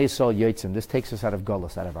 Bnei Yisrael yotzim, this takes us out of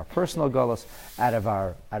Golus, out of our personal Golus, out of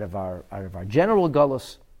our general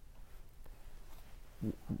Golus.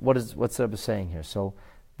 What's the Rebbe saying here? So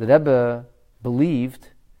the Rebbe believed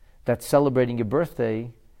that celebrating your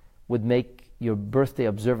birthday would make your birthday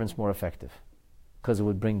observance more effective, because it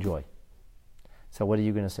would bring joy. So what are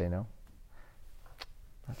you going to say now?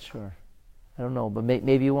 Not sure. I don't know, but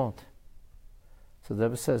maybe you won't. So the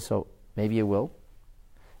Rebbe says, so maybe you will,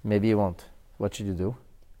 maybe you won't. What should you do?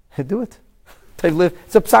 Do it.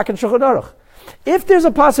 It's a psak in Shulchan Aruch. If there's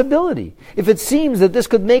a possibility, if it seems that this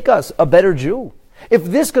could make us a better Jew, if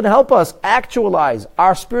this could help us actualize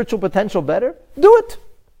our spiritual potential better, do it.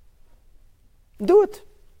 Do it.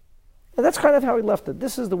 And that's kind of how he left it.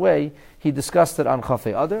 This is the way he discussed it on Chafei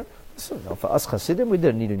Adar. So, for us Hasidim, we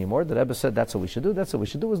didn't need any more. The Rebbe said that's what we should do. That's what we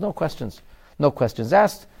should do with no questions. No questions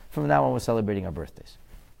asked. From now on, we're celebrating our birthdays.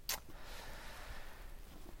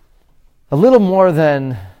 A little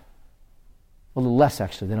less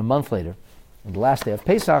actually, than a month later, on the last day of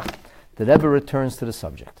Pesach, the Rebbe returns to the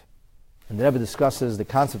subject. And the Rebbe discusses the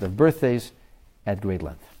concept of birthdays at great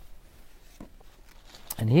length.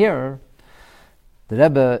 And here, the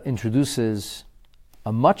Rebbe introduces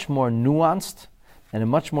a much more nuanced and a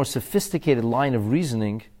much more sophisticated line of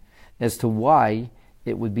reasoning as to why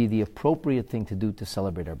it would be the appropriate thing to do to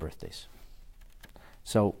celebrate our birthdays.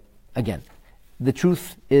 So, again, the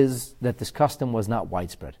truth is that this custom was not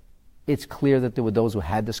widespread. It's clear that there were those who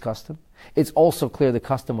had this custom. It's also clear the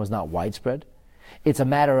custom was not widespread. It's a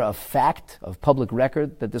matter of fact, of public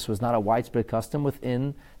record, that this was not a widespread custom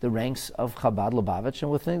within the ranks of Chabad Lubavitch and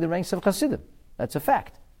within the ranks of Hasidim. That's a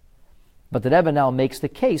fact. But the Rebbe now makes the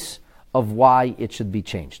case of why it should be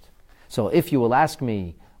changed. So if you will ask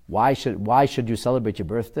me, why should you celebrate your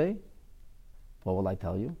birthday? What will I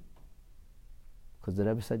tell you? Because the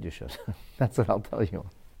Rebbe said you should. That's what I'll tell you.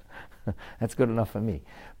 That's good enough for me.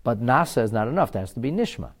 But Nasa is not enough. There has to be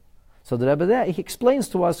Nishma. So the Rebbe there, he explains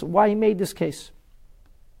to us why he made this case.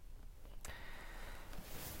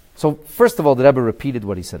 So first of all, the Rebbe repeated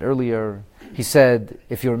what he said earlier. He said,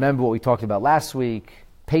 if you remember what we talked about last week,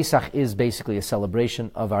 Pesach is basically a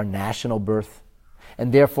celebration of our national birth.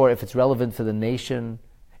 And therefore, if it's relevant for the nation,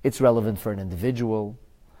 it's relevant for an individual.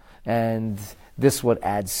 And this would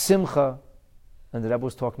add simcha. And the Rebbe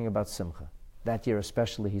was talking about simcha. That year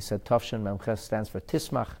especially, he said, Tavshin Memches stands for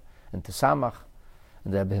Tismach and Tisamach.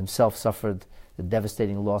 And the Rebbe himself suffered the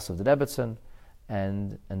devastating loss of the Rebbetzin.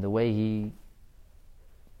 And the way he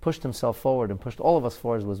pushed himself forward and pushed all of us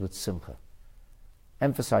forward was with simcha.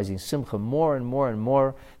 Emphasizing simcha more and more and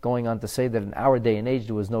more, going on to say that in our day and age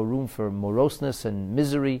there was no room for moroseness and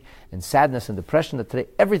misery and sadness and depression, that today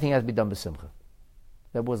everything has to be done with simcha.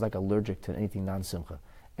 That was like allergic to anything non-simcha.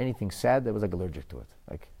 Anything sad, that was like allergic to it.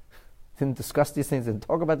 Like, didn't discuss these things, didn't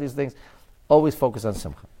talk about these things, always focus on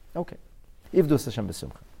simcha. Okay. Ivdu Hashem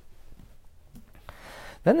b'simcha.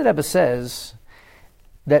 Then the Rebbe says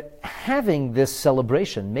that having this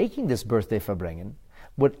celebration, making this birthday farbrengen,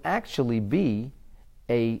 would actually be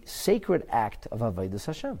a sacred act of Avodas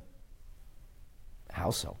Hashem.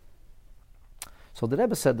 How so? So the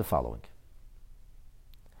Rebbe said the following.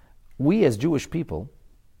 We as Jewish people,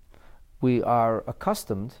 we are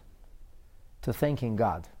accustomed to thanking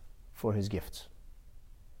God for His gifts.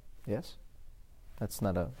 Yes? That's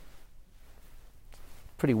not a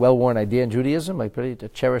pretty well-worn idea in Judaism, like pretty a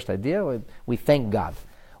cherished idea. We thank God.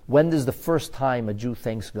 When is the first time a Jew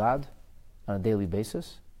thanks God on a daily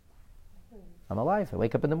basis? I'm alive. I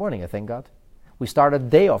wake up in the morning. I thank God. We start a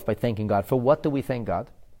day off by thanking God. For what do we thank God?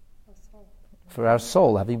 For our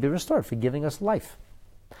soul having been restored, for giving us life.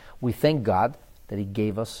 We thank God that He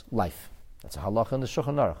gave us life. That's a halacha in the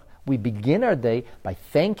Shulchan Aruch. We begin our day by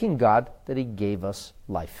thanking God that He gave us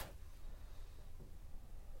life.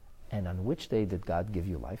 And on which day did God give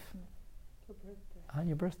you life? On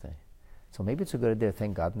your birthday. So maybe it's a good idea to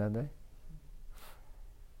thank God on that day.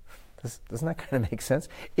 Doesn't that kind of make sense?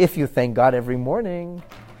 If you thank God every morning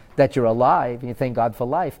that you're alive and you thank God for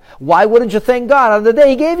life, why wouldn't you thank God on the day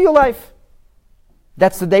He gave you life?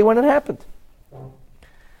 That's the day when it happened.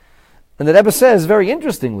 And the Rebbe says, very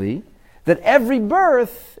interestingly, that every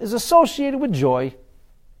birth is associated with joy.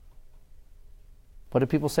 What do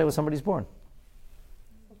people say when somebody's born?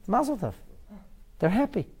 Mazel tov. They're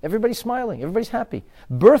happy. Everybody's smiling. Everybody's happy.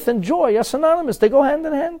 Birth and joy are synonymous. They go hand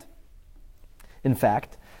in hand. In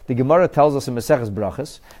fact, the Gemara tells us in Maseches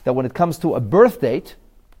Brachos that when it comes to a birth date,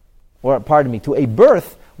 to a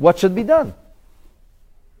birth, what should be done?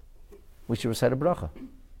 We should recite a bracha.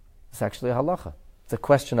 It's actually a halacha. It's a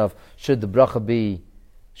question of, should the bracha be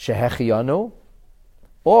Shehechiyanu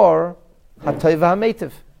or Hatov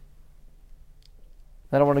HaMeitiv?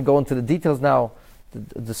 I don't want to go into the details now,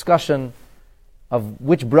 the discussion of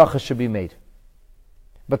which bracha should be made.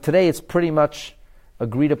 But today it's pretty much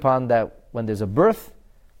agreed upon that when there's a birth,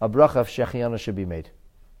 a bracha of Shehechiyanu should be made.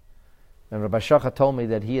 And Rabbi Shacha told me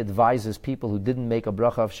that he advises people who didn't make a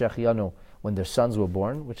bracha of Shehechiyanu when their sons were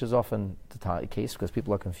born, which is often the case because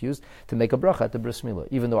people are confused, to make a bracha at the bris milah,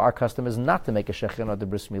 even though our custom is not to make a Shehechiyanu at the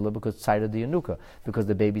bris milah because it's side of the Yanuka, because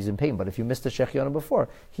the baby's in pain. But if you missed the Shehechiyanu before,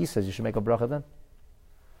 he says you should make a bracha then.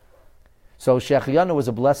 So Shehechiyanu is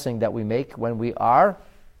a blessing that we make when we are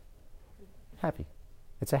happy.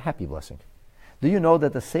 It's a happy blessing. Do you know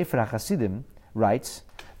that the Sefer HaChasidim writes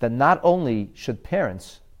that not only should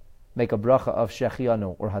parents make a bracha of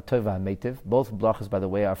Shehechiyanu or Hatov HaMeitiv, both brachas, by the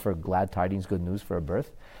way, are for glad tidings, good news, for a birth.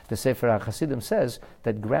 The Sefer HaChasidim says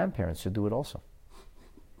that grandparents should do it also.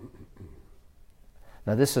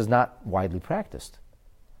 Now this is not widely practiced,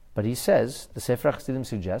 but he says, the Sefer HaChasidim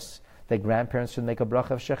suggests that grandparents should make a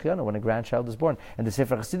bracha of Shehechiyanu when a grandchild is born. And the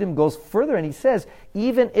Sefer HaChasidim goes further and he says,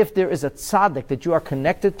 even if there is a tzaddik that you are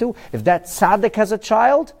connected to, if that tzaddik has a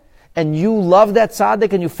child, and you love that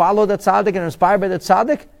tzaddik and you follow that tzaddik and are inspired by that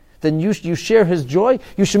tzaddik, then you share his joy,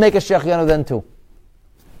 you should make a Shehechiyanu then too.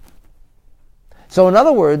 So in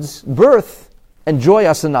other words, birth and joy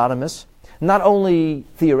are synonymous, not only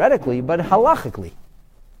theoretically, but halachically,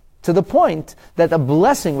 to the point that a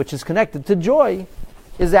blessing which is connected to joy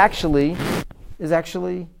is actually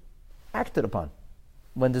acted upon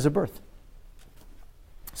when there's a birth.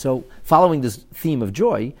 So following this theme of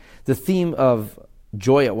joy, the theme of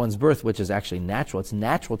joy at one's birth, which is actually natural, it's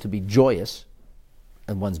natural to be joyous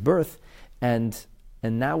at one's birth, and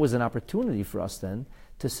now is an opportunity for us then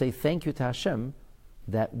to say thank you to Hashem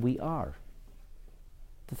that we are,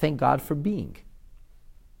 to thank God for being.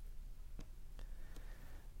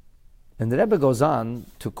 And the Rebbe goes on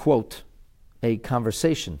to quote a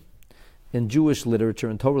conversation in Jewish literature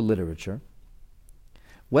and Torah literature,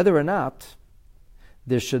 whether or not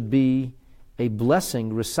there should be a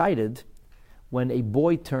blessing recited when a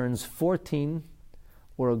boy turns 14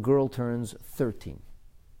 or a girl turns 13.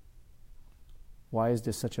 Why is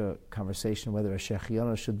there such a conversation whether a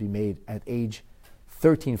Shehechiyanu should be made at age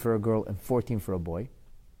 13 for a girl and 14 for a boy?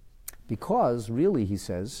 Because really, he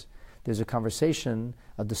says, there's a conversation,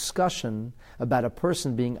 a discussion about a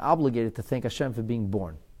person being obligated to thank Hashem for being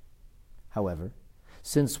born. However,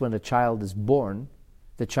 since when a child is born,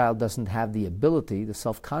 the child doesn't have the ability, the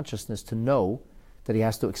self-consciousness to know that he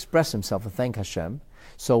has to express himself and thank Hashem.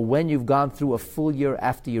 So when you've gone through a full year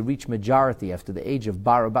after you reach majority, after the age of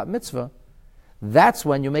bar or bat mitzvah, that's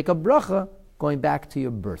when you make a bracha going back to your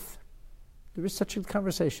birth. There is such a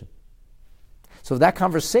conversation. So that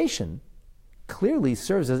conversation clearly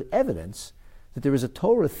serves as evidence that there is a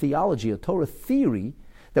Torah theology, a Torah theory,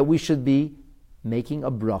 that we should be making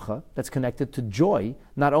a bracha that's connected to joy,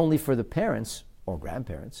 not only for the parents or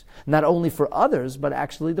grandparents, not only for others, but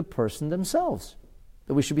actually the person themselves.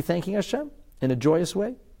 That we should be thanking Hashem in a joyous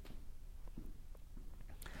way.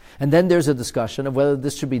 And then there's a discussion of whether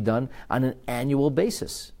this should be done on an annual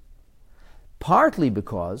basis. Partly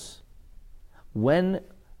because when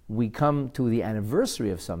we come to the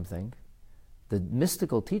anniversary of something, the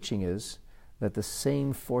mystical teaching is that the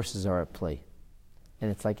same forces are at play.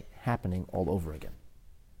 And it's like happening all over again.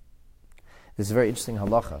 There's a very interesting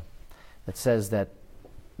halacha that says that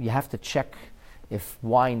you have to check if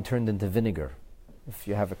wine turned into vinegar. If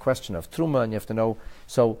you have a question of truma and you have to know,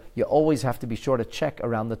 so you always have to be sure to check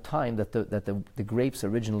around the time that the grapes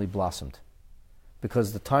originally blossomed.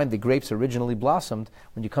 Because the time the grapes originally blossomed,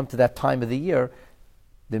 when you come to that time of the year,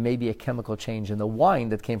 there may be a chemical change in the wine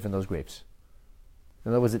that came from those grapes.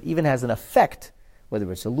 In other words, it even has an effect,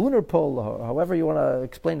 whether it's a lunar pole or however you want to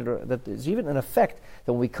explain it, or that there's even an effect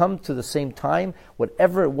that when we come to the same time,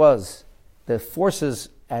 whatever it was, the forces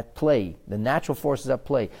at play, the natural forces at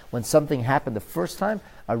play, when something happened the first time,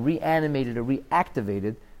 are reanimated or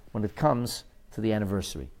reactivated when it comes to the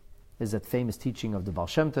anniversary. is that famous teaching of the Baal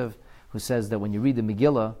Shem Tov, who says that when you read the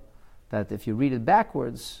Megillah, that if you read it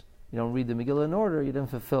backwards, you don't read the Megillah in order, you don't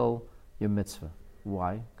fulfill your mitzvah.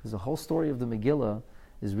 Why? Because the whole story of the Megillah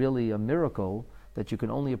is really a miracle that you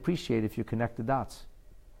can only appreciate if you connect the dots,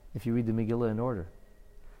 if you read the Megillah in order.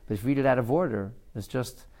 But if you read it out of order, it's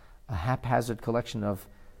just a haphazard collection of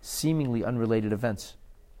seemingly unrelated events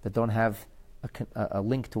that don't have a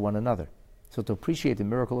link to one another. So to appreciate the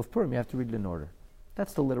miracle of Purim, you have to read it in order.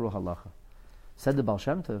 That's the literal halacha. Said the Baal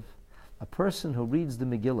Shem Tov, a person who reads the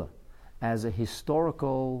Megillah as a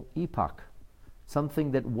historical epoch,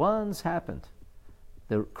 something that once happened,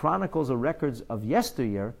 the chronicles or records of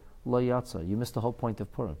yesteryear, lo yatsa, you missed the whole point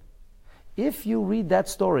of Purim. If you read that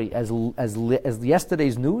story as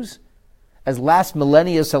yesterday's news, as last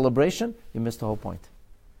millennia's celebration, you missed the whole point.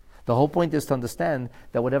 The whole point is to understand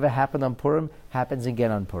that whatever happened on Purim happens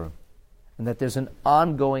again on Purim. And that there's an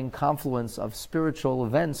ongoing confluence of spiritual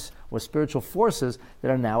events or spiritual forces that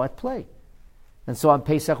are now at play. And so on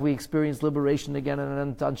Pesach we experience liberation again,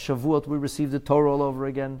 and on Shavuot we receive the Torah all over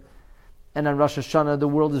again. And on Rosh Hashanah the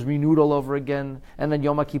world is renewed all over again. And on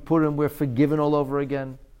Yom Kippurim we're forgiven all over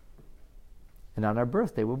again. And on our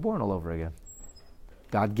birthday we're born all over again.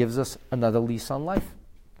 God gives us another lease on life.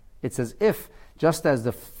 It's as if, just as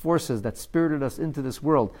the forces that spirited us into this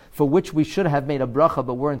world, for which we should have made a bracha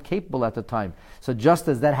but weren't capable at the time, so just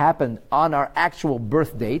as that happened on our actual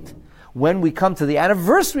birth date, when we come to the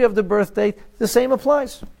anniversary of the birth date, the same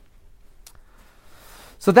applies.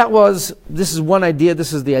 So this is one idea.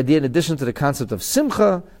 This is the idea in addition to the concept of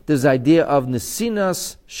simcha, there's the idea of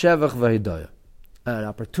nesinas, shevach, v'hidayah, an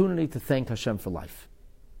opportunity to thank Hashem for life.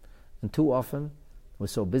 And too often, we're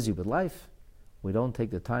so busy with life, we don't take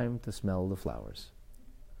the time to smell the flowers.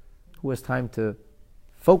 Who has time to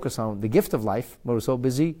focus on the gift of life when we're so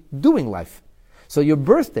busy doing life? So your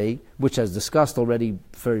birthday, which as discussed already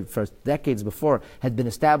for decades before, had been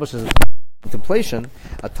established as a time of contemplation,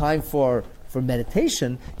 a time for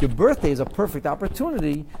meditation, your birthday is a perfect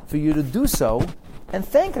opportunity for you to do so and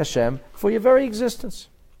thank Hashem for your very existence.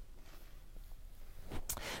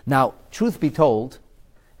 Now, truth be told,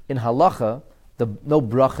 in halacha, no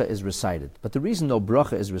bracha is recited. But the reason no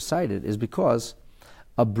bracha is recited is because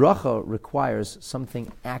a bracha requires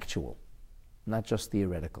something actual, not just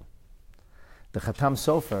theoretical. The Chatam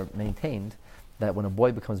Sofer maintained that when a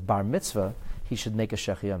boy becomes bar mitzvah, he should make a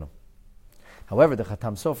shechianu. However, the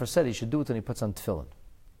Chatam Sofer said he should do it when he puts on tefillin.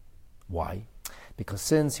 Why? Because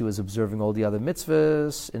since he was observing all the other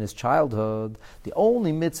mitzvahs in his childhood, the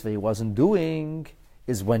only mitzvah he wasn't doing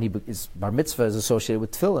is when his bar mitzvah is associated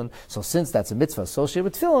with tefillin. So since that's a mitzvah associated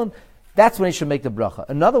with tefillin, that's when he should make the bracha.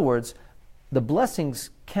 In other words, the blessings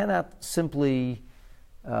cannot simply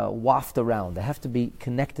waft around. They have to be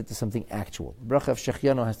connected to something actual. Bracha of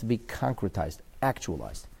shechianu has to be concretized,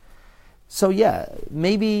 actualized. So yeah,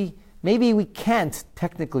 maybe we can't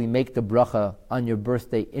technically make the bracha on your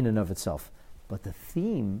birthday in and of itself, but the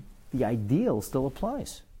theme, the ideal still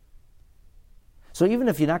applies. So even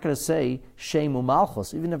if you're not going to say Shem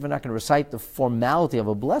U'Malchus, even if you're not going to recite the formality of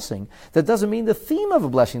a blessing, that doesn't mean the theme of a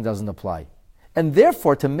blessing doesn't apply. And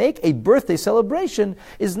therefore, to make a birthday celebration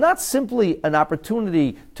is not simply an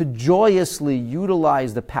opportunity to joyously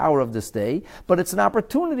utilize the power of this day, but it's an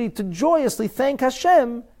opportunity to joyously thank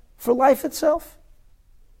Hashem for life itself.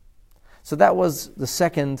 So that was the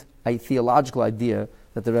second theological idea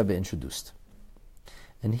that the Rebbe introduced.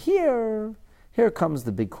 And here comes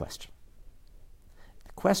the big question.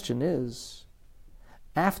 Question is,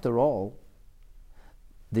 after all,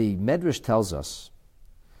 the Medrash tells us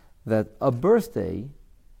that a birthday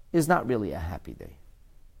is not really a happy day.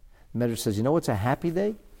 The Medrash says, you know what's a happy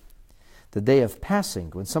day? The day of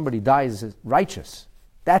passing, when somebody dies righteous.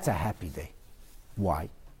 That's a happy day. Why?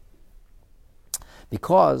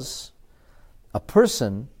 Because a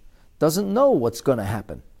person doesn't know what's going to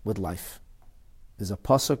happen with life. There's a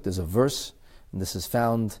pasuk, there's a verse, and this is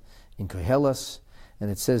found in Koheles, and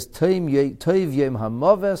it says, Toiv yom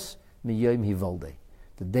hamaves miyom hivolde.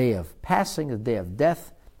 The day of passing, the day of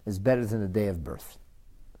death, is better than the day of birth.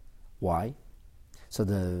 Why? So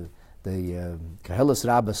the Koheles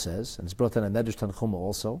Rabbah says, and it's brought in a Medrash Tanchuma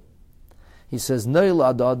also, he says, Noil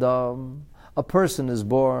ad Adam, a person is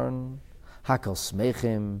born, hakol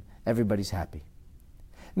smechim, everybody's happy.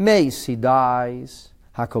 Meis, he dies,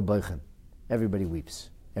 hakol boichen, everybody weeps,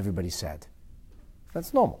 everybody's sad.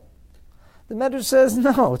 That's normal. The Medrash says,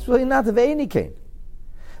 no, it's really not the ve'eni kain.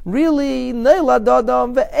 Really, Noil ad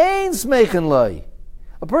Adam ve'ein smechen loi.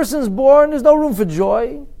 A person is born, there's no room for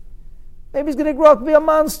joy. Maybe he's going to grow up to be a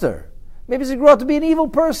monster. Maybe he's going to grow up to be an evil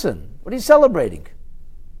person. What are you celebrating?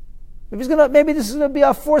 Maybe this is going to be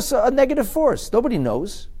a negative force. Nobody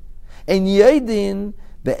knows. And Yedin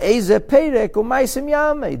be'eze perek u'maisim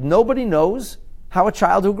yamed. Nobody knows how a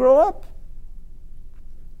child will grow up.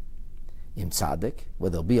 Im tzaddik, where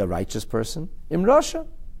there'll be a righteous person. Im rasha,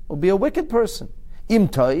 will be a wicked person. Im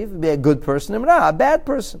toiv, be a good person. Im ra, a bad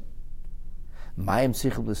person. Ma'im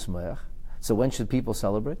tzichel l'smoach. So when should people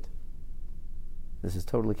celebrate? This is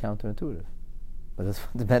totally counterintuitive. But that's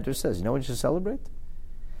what the Medrash says. You know when you should celebrate?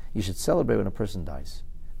 You should celebrate when a person dies.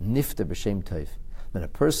 Nifta b'shem toiv. When a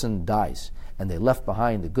person dies and they left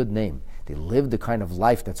behind a good name, they lived the kind of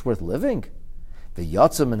life that's worth living. The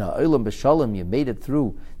yatzam and ha'olam b'shalom, you made it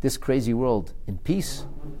through this crazy world in peace,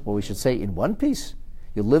 or we should say in one piece.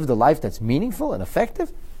 You lived a life that's meaningful and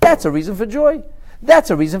effective. That's a reason for joy. That's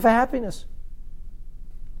a reason for happiness.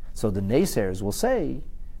 So the naysayers will say,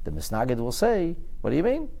 the misnagid will say, what do you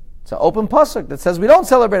mean? It's an open pasuk that says we don't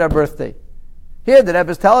celebrate our birthday. Here the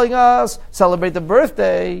Rebbe is telling us, celebrate the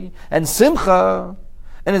birthday and simcha,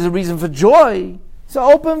 and it's a reason for joy. It's an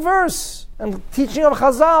open verse and teaching of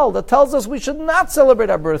Chazal that tells us we should not celebrate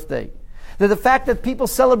our birthday. That the fact that people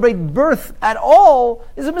celebrate birth at all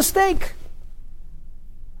is a mistake.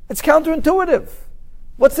 It's counterintuitive.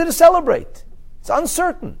 What's there to celebrate? It's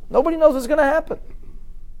uncertain. Nobody knows what's going to happen.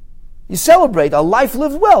 You celebrate a life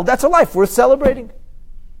lived well. That's a life worth celebrating.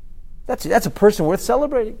 That's a person worth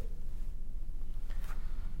celebrating.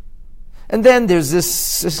 And then there's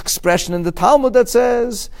this expression in the Talmud that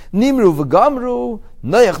says, Nimru v'gamru,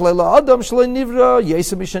 noyach le'la adam shloi nivra,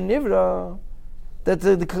 yesa mishan nivra. That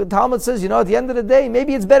the Talmud says, at the end of the day,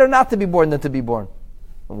 maybe it's better not to be born than to be born.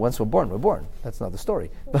 And once we're born, we're born. That's not the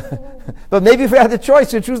story. But maybe if we had the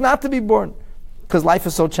choice, we choose not to be born. Because life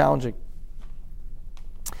is so challenging.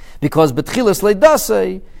 Because betchilas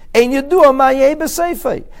leidasei, ein yedua ma yeh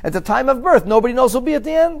b'seifei. At the time of birth, nobody knows who'll be at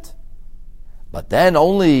the end. But then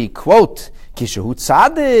only, quote, kishahu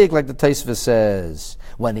tzaddik, like the Tosfos says,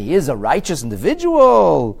 when he is a righteous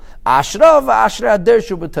individual, ashra v'ashra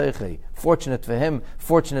dershu b'teichei. Fortunate for him,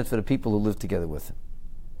 fortunate for the people who live together with him.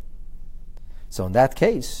 So in that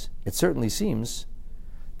case, it certainly seems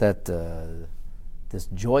that this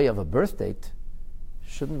joy of a birth date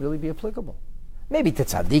shouldn't really be applicable. Maybe to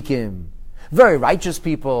tzaddikim, very righteous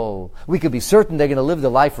people, we could be certain they're going to live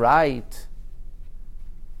their life right.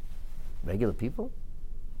 Regular people?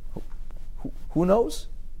 Who knows?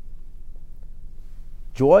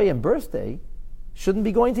 Joy and birthday shouldn't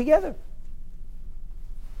be going together.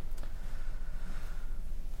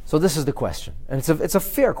 So this is the question. And it's a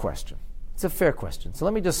fair question. It's a fair question. So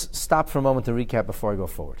let me just stop for a moment to recap before I go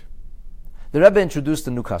forward. The Rebbe introduced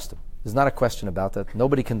a new custom. There's not a question about that.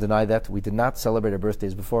 Nobody can deny that. We did not celebrate our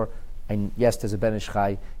birthdays before. And yes, there's a Ben Ish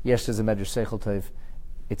Chai. Yes, there's a Medrash Seichel Tov.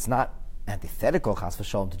 It's not antithetical, chas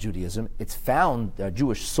v'shalom, to Judaism. It's found, there are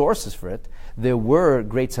Jewish sources for it. There were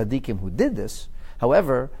great tzaddikim who did this.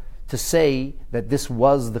 However, to say that this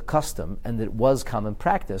was the custom and that it was common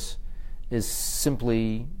practice is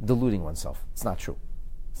simply deluding oneself. It's not true.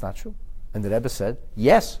 It's not true. And the Rebbe said,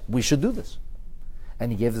 yes, we should do this.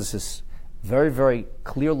 And he gave us this very, very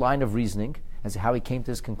clear line of reasoning as to how he came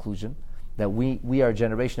to his conclusion that we are a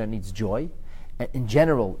generation that needs joy. And in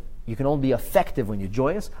general, you can only be effective when you're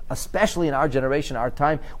joyous, especially in our generation, our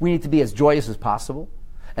time. We need to be as joyous as possible.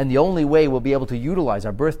 And the only way we'll be able to utilize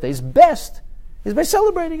our birthdays best is by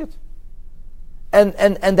celebrating it. And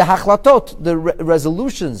the hachlatot, the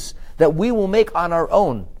resolutions that we will make on our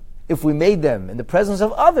own, if we made them in the presence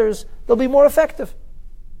of others, they'll be more effective.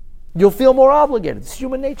 You'll feel more obligated. It's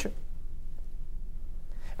human nature.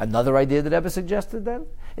 Another idea that Rebbe suggested then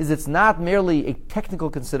is it's not merely a technical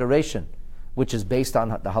consideration, which is based on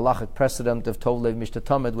the halachic precedent of Tov Lev Mishta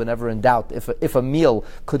Tamid, whenever in doubt. If a meal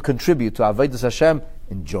could contribute to Avodas Hashem,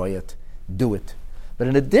 enjoy it, do it. But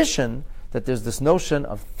in addition, that there's this notion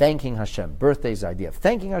of thanking Hashem, birthday's idea of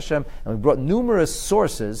thanking Hashem, and we brought numerous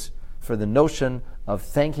sources for the notion of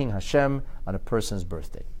thanking Hashem on a person's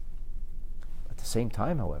birthday. At the same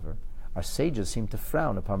time, however, our sages seem to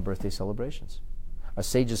frown upon birthday celebrations. Our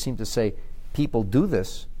sages seem to say, people do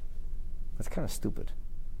this, that's kind of stupid.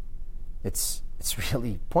 It's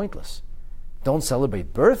really pointless. Don't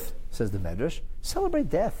celebrate birth, says the Medrash. Celebrate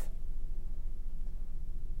death.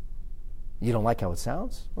 You don't like how it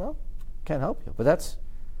sounds? Well, can't help you. But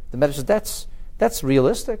the Medrash says that's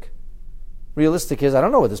realistic. Realistic is, I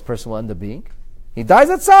don't know what this person will end up being. He dies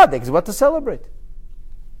at tzaddik. What to celebrate?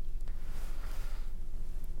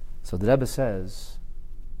 So the Rebbe says,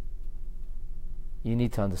 you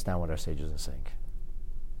need to understand what our sages are saying.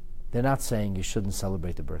 They're not saying you shouldn't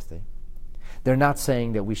celebrate the birthday. They're not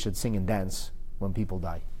saying that we should sing and dance when people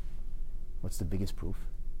die. What's the biggest proof?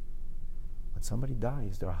 When somebody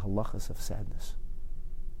dies, there are halachas of sadness.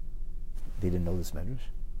 They didn't know this Medrash.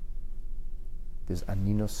 There's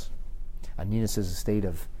aninus. Aninus is a state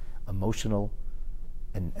of emotional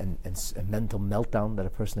and mental meltdown that a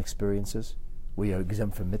person experiences, where you're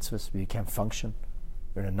exempt from mitzvahs, where you can't function.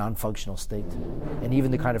 You're in a non-functional state. And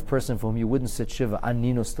even the kind of person for whom you wouldn't sit Shiva,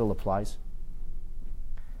 aninus still applies.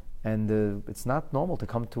 And it's not normal to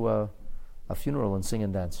come to a funeral and sing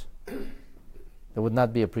and dance. That would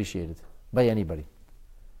not be appreciated by anybody.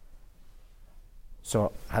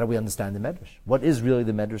 So how do we understand the Medrash? What is really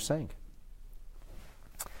the Medrash saying?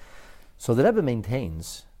 So the Rebbe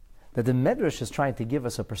maintains that the Medrash is trying to give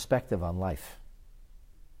us a perspective on life.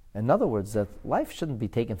 In other words, that life shouldn't be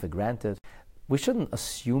taken for granted. We shouldn't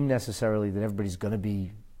assume necessarily that everybody's going to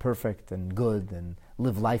be perfect and good and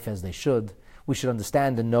live life as they should. We should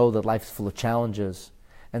understand and know that life is full of challenges,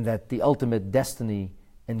 and that the ultimate destiny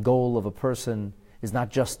and goal of a person is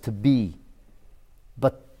not just to be,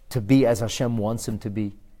 but to be as Hashem wants him to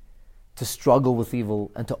be, to struggle with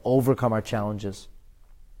evil and to overcome our challenges.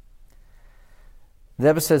 The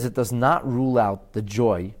Rebbe says it does not rule out the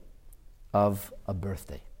joy of a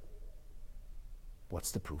birthday. What's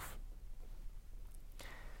the proof?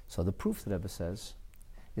 So the proof, the Rebbe says,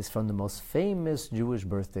 is from the most famous Jewish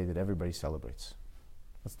birthday that everybody celebrates.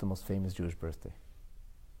 What's the most famous Jewish birthday?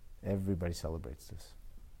 Everybody celebrates this.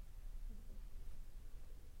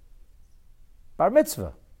 Bar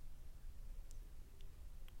mitzvah.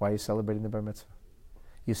 Why are you celebrating the bar mitzvah?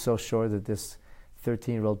 You're so sure that this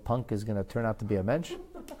 13-year-old punk is going to turn out to be a mensch?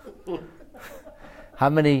 How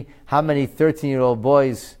many 13-year-old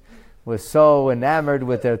boys were so enamored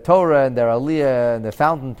with their Torah and their Aliyah and their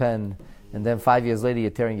fountain pen, and then 5 years later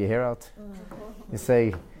you're tearing your hair out? You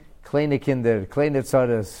say, kleine Kinder, kleine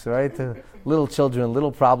Tzaras, right? Little children,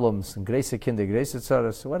 little problems, and Grace Kinder, Grace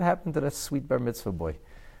Tzaras. What happened to that sweet bar mitzvah boy?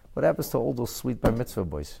 What happens to all those sweet bar mitzvah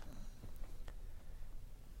boys?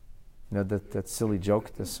 You know that silly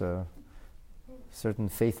joke, this certain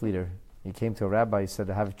faith leader, he came to a rabbi, he said,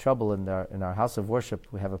 I have trouble in our house of worship,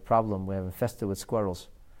 we have a problem, we have infested with squirrels.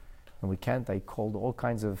 And we can't, I called all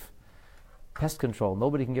kinds of pest control,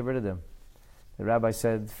 nobody can get rid of them. The rabbi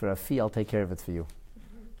said, for a fee, I'll take care of it for you.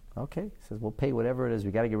 Okay, he says, we'll pay whatever it is,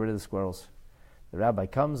 we got to get rid of the squirrels. The rabbi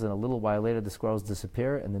comes, and a little while later the squirrels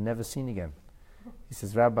disappear, and they're never seen again. He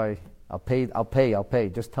says, Rabbi, I'll pay,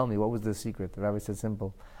 just tell me, what was the secret? The rabbi said,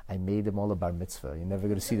 simple, I made them all a bar mitzvah, you're never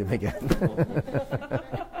going to see them again.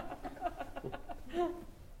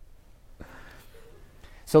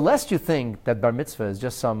 So lest you think that bar mitzvah is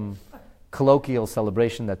just some colloquial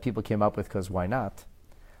celebration that people came up with because why not,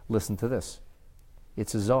 listen to this.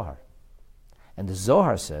 It's a Zohar. And the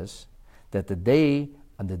Zohar says that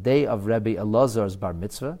on the day of Rabbi Elazar's bar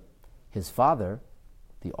mitzvah, his father,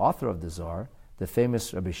 the author of the Zohar, the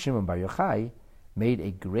famous Rabbi Shimon Bar Yochai, made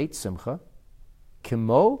a great simcha,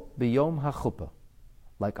 kimo b'yom ha'chuppah,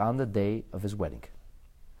 like on the day of his wedding.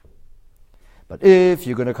 But if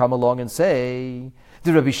you're going to come along and say,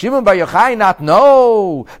 did Rabbi Shimon Bar Yochai not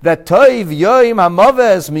know that toiv yoim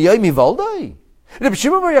ha'maves miyoim ivoldai? Rabbi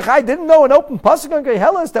Shimon Bar Yochai didn't know an open pasuk on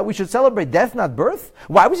Gehelas that we should celebrate death, not birth?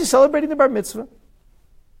 Why was he celebrating the bar mitzvah?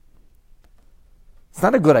 It's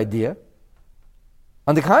not a good idea.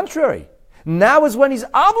 On the contrary, now is when he's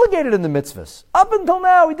obligated in the mitzvahs. Up until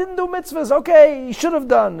now, he didn't do mitzvahs. Okay, he should have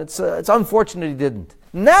done. It's unfortunate he didn't.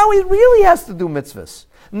 Now he really has to do mitzvahs.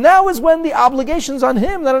 Now is when the obligation's on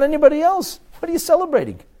him, not on anybody else. What are you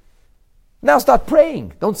celebrating? Now start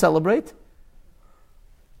praying. Don't celebrate.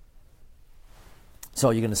 So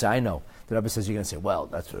you're going to say, I know. The Rebbe says, you're going to say, well,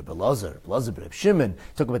 that's Rebbe Elazar, Rebbe Shimon,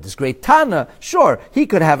 talk about this great Tana. Sure, he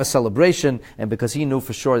could have a celebration, and because he knew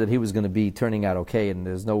for sure that he was going to be turning out okay, and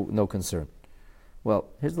there's no concern. Well,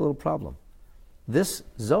 here's the little problem. This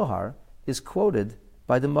Zohar is quoted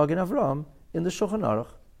by the Magen Avraham in the Shulchan Aruch,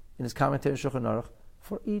 in his commentary on Shulchan Aruch,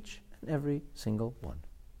 for each and every single one.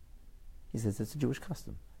 He says it's a Jewish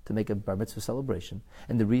custom to make a bar mitzvah celebration,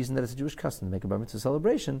 and the reason that it's a Jewish custom to make a bar mitzvah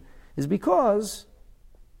celebration is because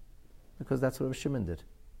that's what Rabbi Shimon did.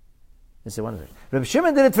 They say, one of it. Rabbi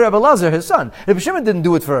Shimon did it for Rabbi Elazar, his son. Rabbi Shimon didn't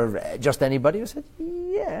do it for just anybody. He said,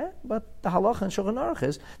 yeah, but the halacha and Shulchan Aruch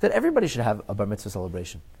is that everybody should have a bar mitzvah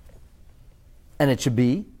celebration. And it should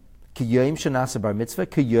be ki yoim shenasa bar mitzvah,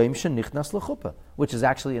 ki yoim shenichnas lechuppah, which is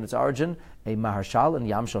actually in its origin a Maharshal in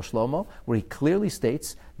Yam Shel Shlomo, where he clearly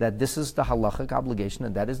states that this is the halachic obligation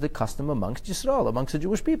and that is the custom amongst Yisrael, amongst the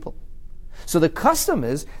Jewish people. So the custom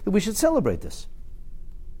is that we should celebrate this.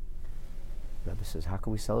 Rebbe says, how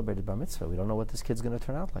can we celebrate a bar mitzvah? We don't know what this kid's going to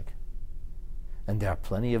turn out like. And there are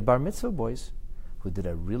plenty of bar mitzvah boys who did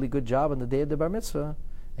a really good job on the day of the bar mitzvah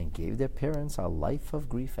and gave their parents a life of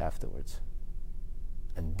grief afterwards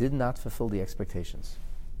and did not fulfill the expectations.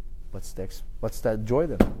 What's that joy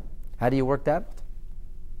then? How do you work that?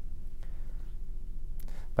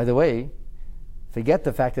 By the way, forget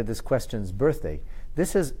the fact that this question's birthday.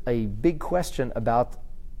 This is a big question about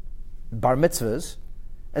bar mitzvahs,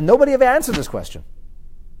 and nobody ever answered this question.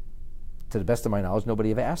 To the best of my knowledge, nobody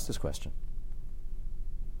ever asked this question.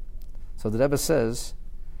 So the Rebbe says,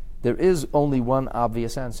 there is only one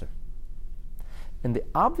obvious answer. And the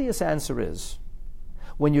obvious answer is,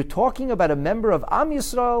 when you're talking about a member of Am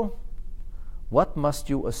Yisrael, what must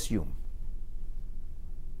you assume?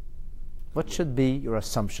 What should be your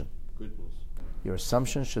assumption? Goodness. Your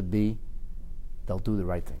assumption should be they'll do the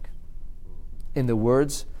right thing. In the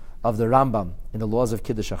words of the Rambam in the Laws of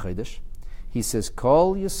Kiddush HaChodesh, he says,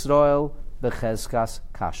 Kol Yisrael bechezkas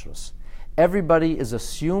kashrus. Everybody is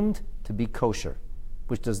assumed to be kosher,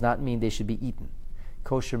 which does not mean they should be eaten.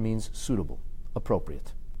 Kosher means suitable,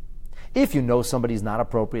 appropriate. If you know somebody's not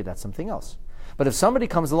appropriate, that's something else. But if somebody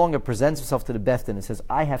comes along and presents himself to the Beth Din and says,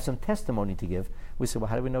 I have some testimony to give, we say, well,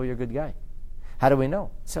 how do we know you're a good guy? How do we know?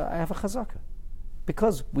 So I have a chazaka.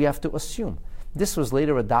 Because we have to assume. This was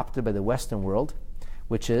later adopted by the Western world,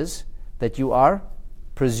 which is that you are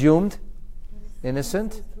presumed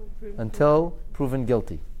innocent until proven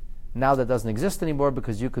guilty. Now that doesn't exist anymore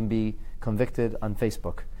because you can be convicted on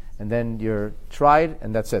Facebook. And then you're tried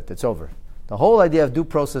and that's it. It's over. The whole idea of due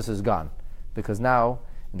process is gone. Because now,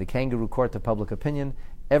 in the kangaroo court of public opinion,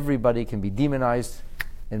 everybody can be demonized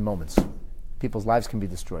in moments. People's lives can be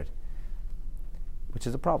destroyed. Which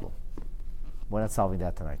is a problem. We're not solving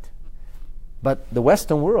that tonight. But the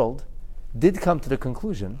Western world did come to the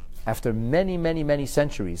conclusion, after many, many, many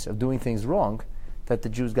centuries of doing things wrong, that the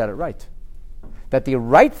Jews got it right. That the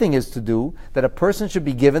right thing is to do, that a person should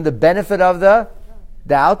be given the benefit of the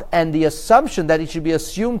doubt and the assumption that he should be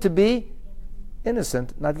assumed to be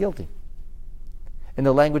innocent, not guilty. In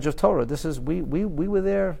the language of Torah, this is we were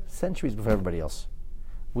there centuries before everybody else.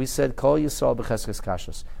 We said, Kol Yisrael b'cheskes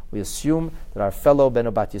kashrus. We assume that our fellow Ben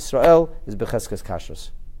or Bat Yisrael is b'cheskes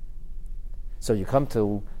kashrus. So you come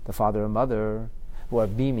to the father and mother who are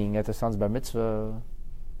beaming at their son's bar mitzvah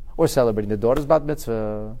or celebrating the daughter's bat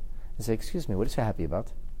mitzvah and say, excuse me, what are you so happy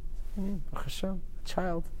about? Baruch Hashem, a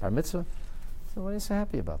child, bar mitzvah. So what are you so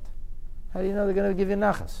happy about? How do you know they're going to give you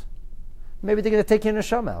nachas? Maybe they're going to take your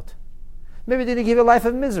neshama out. Maybe they're going to give you a life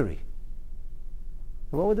of misery.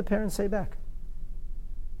 What would the parents say back?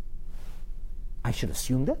 I should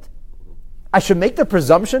assume that? I should make the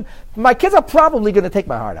presumption? My kids are probably going to take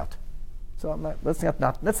my heart out. So let's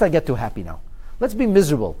not get too happy now. Let's be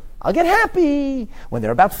miserable. I'll get happy when they're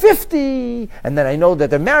about 50, and then I know that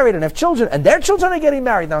they're married and have children, and their children are getting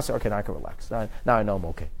married. Now I say, okay, now I can relax. Now I know I'm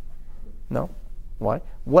okay. No? Why?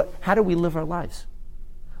 How do we live our lives?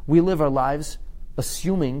 We live our lives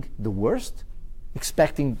assuming the worst,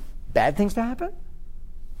 expecting bad things to happen?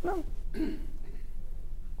 No.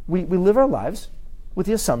 We live our lives with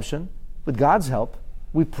the assumption, with God's help,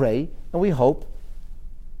 we pray and we hope,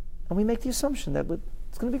 and we make the assumption that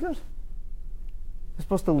it's going to be good. We're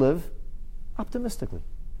supposed to live optimistically,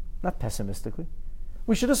 not pessimistically.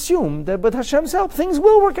 We should assume that with Hashem's help, things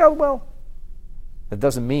will work out well. That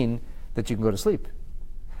doesn't mean that you can go to sleep.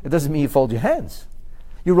 It doesn't mean you fold your hands.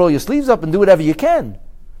 You roll your sleeves up and do whatever you can.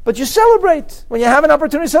 But you celebrate. When you have an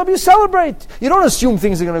opportunity to celebrate, you celebrate. You don't assume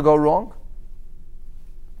things are going to go wrong.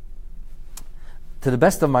 To the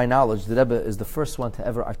best of my knowledge, the Rebbe is the first one to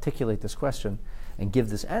ever articulate this question and give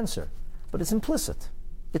this answer. But it's implicit.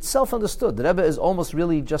 It's self-understood. The Rebbe is almost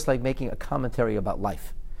really just like making a commentary about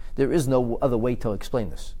life. There is no other way to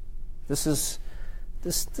explain this. This is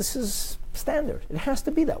standard. It has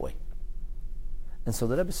to be that way. And so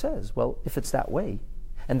the Rebbe says, well, if it's that way,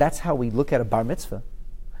 and that's how we look at a bar mitzvah,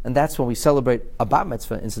 and that's when we celebrate a bat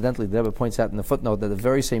mitzvah. Incidentally, the Rebbe points out in the footnote that the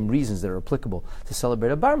very same reasons that are applicable to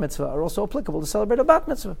celebrate a bar mitzvah are also applicable to celebrate a bat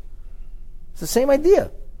mitzvah. It's the same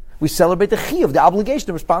idea. We celebrate the chiyuv, the obligation,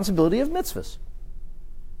 the responsibility of mitzvahs.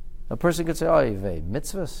 A person could say, oh,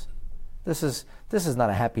 mitzvahs? This is not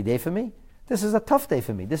a happy day for me. This is a tough day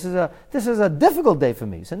for me. This is a difficult day for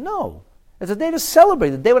me. He said, no. It's a day to celebrate.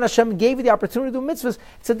 The day when Hashem gave you the opportunity to do mitzvahs,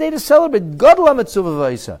 it's a day to celebrate. Gadol mitzvah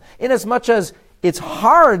v'isa. In as much as it's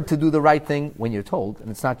hard to do the right thing when you're told, and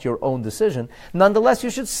it's not your own decision, nonetheless, you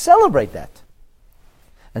should celebrate that.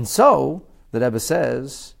 And so, the Rebbe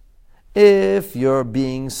says, if you're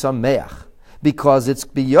being sameach, because it's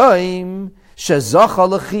b'yoim shezacha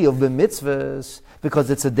l'chiyuv b'mitzvahs, because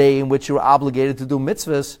it's a day in which you're obligated to do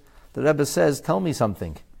mitzvahs, the Rebbe says, tell me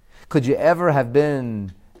something. Could you ever have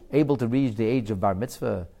been able to reach the age of bar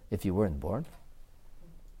mitzvah if you weren't born?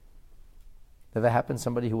 Ever happened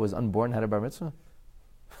somebody who was unborn had a bar mitzvah?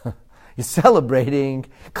 You're celebrating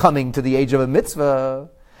coming to the age of a mitzvah.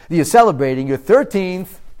 You're celebrating your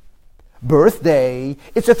 13th birthday.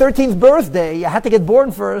 It's your 13th birthday. You had to get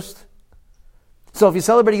born first. So if you're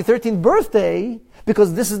celebrating your 13th birthday,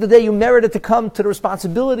 because this is the day you merited to come to the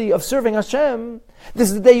responsibility of serving Hashem, this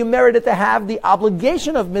is the day you merited to have the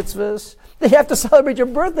obligation of mitzvahs, then you have to celebrate your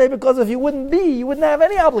birthday, because if you wouldn't have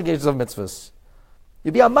any obligations of mitzvahs.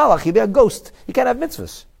 You'd be a malach, you'd be a ghost. You can't have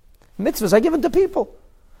mitzvahs. Mitzvahs are given to people.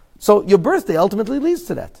 So your birthday ultimately leads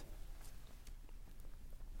to that.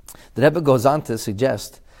 The Rebbe goes on to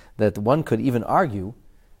suggest that one could even argue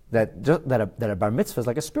that a bar mitzvah is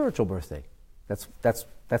like a spiritual birthday.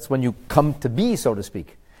 That's when you come to be, so to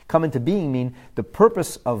speak. Come into being mean the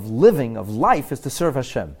purpose of living, of life, is to serve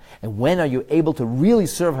Hashem. And when are you able to really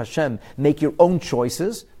serve Hashem, make your own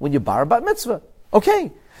choices? When you bar bat mitzvah.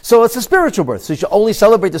 Okay, so it's a spiritual birth. So you should only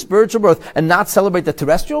celebrate the spiritual birth and not celebrate the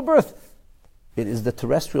terrestrial birth. It is the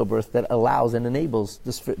terrestrial birth that allows and enables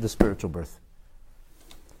the spiritual birth.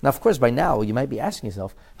 Now, of course, by now, you might be asking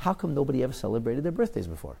yourself, how come nobody ever celebrated their birthdays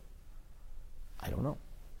before? I don't know.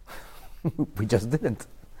 We just didn't.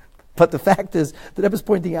 But the fact is, the Rebbe is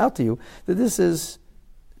pointing out to you that this is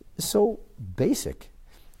so basic.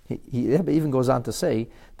 He even goes on to say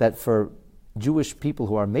that for Jewish people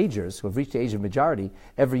who are majors, who have reached the age of majority,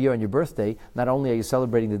 every year on your birthday, not only are you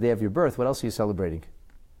celebrating the day of your birth, what else are you celebrating?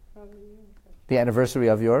 The anniversary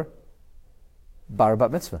of your bar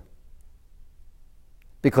bat mitzvah.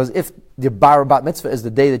 Because if the bar bat mitzvah is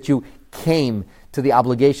the day that you came to the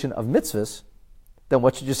obligation of mitzvahs, then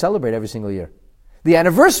what should you celebrate every single year? The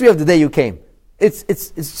anniversary of the day you came. It's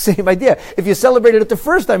the same idea. If you celebrated it the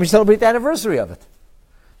first time, you celebrate the anniversary of it.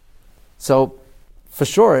 So, for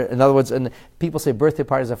sure, in other words, and people say birthday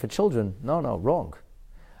parties are for children. No, wrong.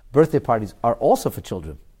 Birthday parties are also for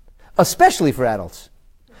children, especially for adults.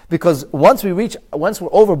 Because once we're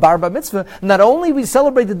over bar bat mitzvah, not only we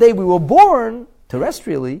celebrate the day we were born,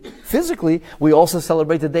 terrestrially, physically, we also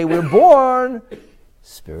celebrate the day we were born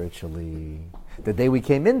spiritually. The day we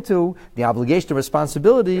came into the obligation and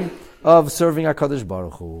responsibility of serving HaKadosh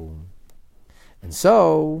Baruch Hu. And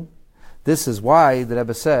so, this is why the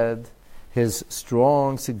Rebbe said his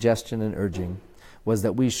strong suggestion and urging was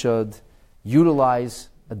that we should utilize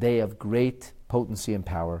a day of great potency and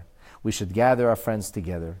power. We should gather our friends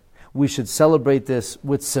together. We should celebrate this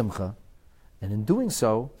with simcha. And in doing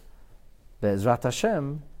so, Be'ezrat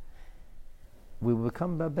Hashem, we will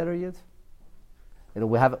become a better yid.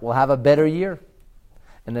 We'll have a better year.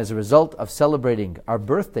 And as a result of celebrating our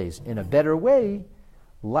birthdays in a better way,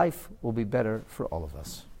 life will be better for all of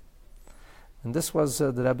us. And this was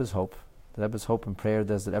the Rebbe's hope. The Rebbe's hope and prayer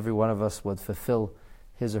is that every one of us would fulfill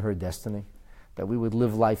his or her destiny, that we would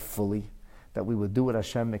live life fully, that we would do what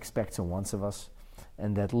Hashem expects and wants of us,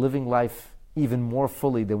 and that living life even more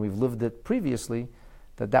fully than we've lived it previously,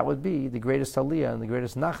 that would be the greatest aliyah and the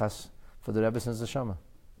greatest nachas for the Rebbe since the Shema.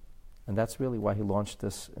 And that's really why he launched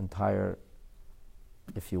this entire,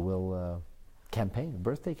 if you will,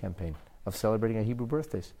 birthday campaign of celebrating our Hebrew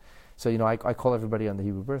birthdays. So, I call everybody on the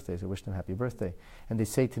Hebrew birthdays. I wish them happy birthday. And they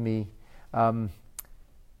say to me,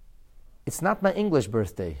 it's not my English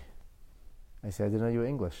birthday. I say, I didn't know you were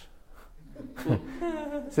English.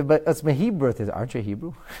 So, but it's my Hebrew birthday. Aren't you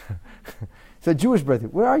Hebrew? So Jewish birthday.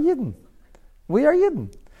 Where are Yidden? We are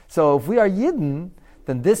Yidden. So if we are Yidden,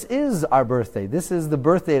 then this is our birthday. This is the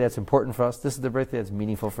birthday that's important for us. This is the birthday that's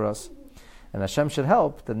meaningful for us. And Hashem should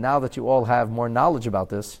help that now that you all have more knowledge about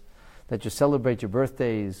this, that you celebrate your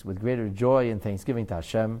birthdays with greater joy and thanksgiving to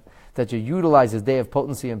Hashem, that you utilize this day of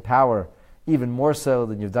potency and power even more so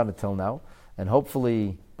than you've done it till now. And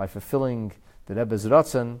hopefully, by fulfilling the Rebbe's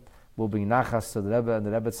Ratzon, we'll bring nachas to the Rebbe and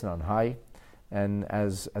the Rebbetzin on high. And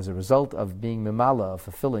as a result of being memala, of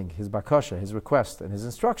fulfilling his bakasha, his request, and his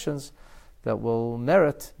instructions, that will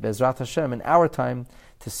merit, Be'ezrat Hashem, in our time,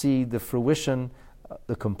 to see the fruition,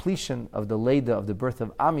 the completion of the Leida of the birth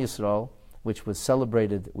of Am Yisrael, which was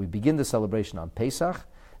celebrated, we begin the celebration on Pesach,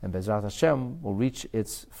 and Be'ezrat Hashem will reach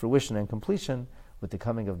its fruition and completion with the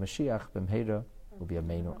coming of Mashiach, B'mheira, will be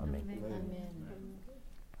Ameinu, Amen.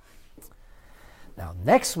 Now,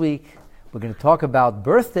 next week, we're going to talk about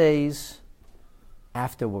birthdays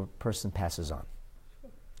after a person passes on.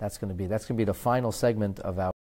 That's going to be the final segment of our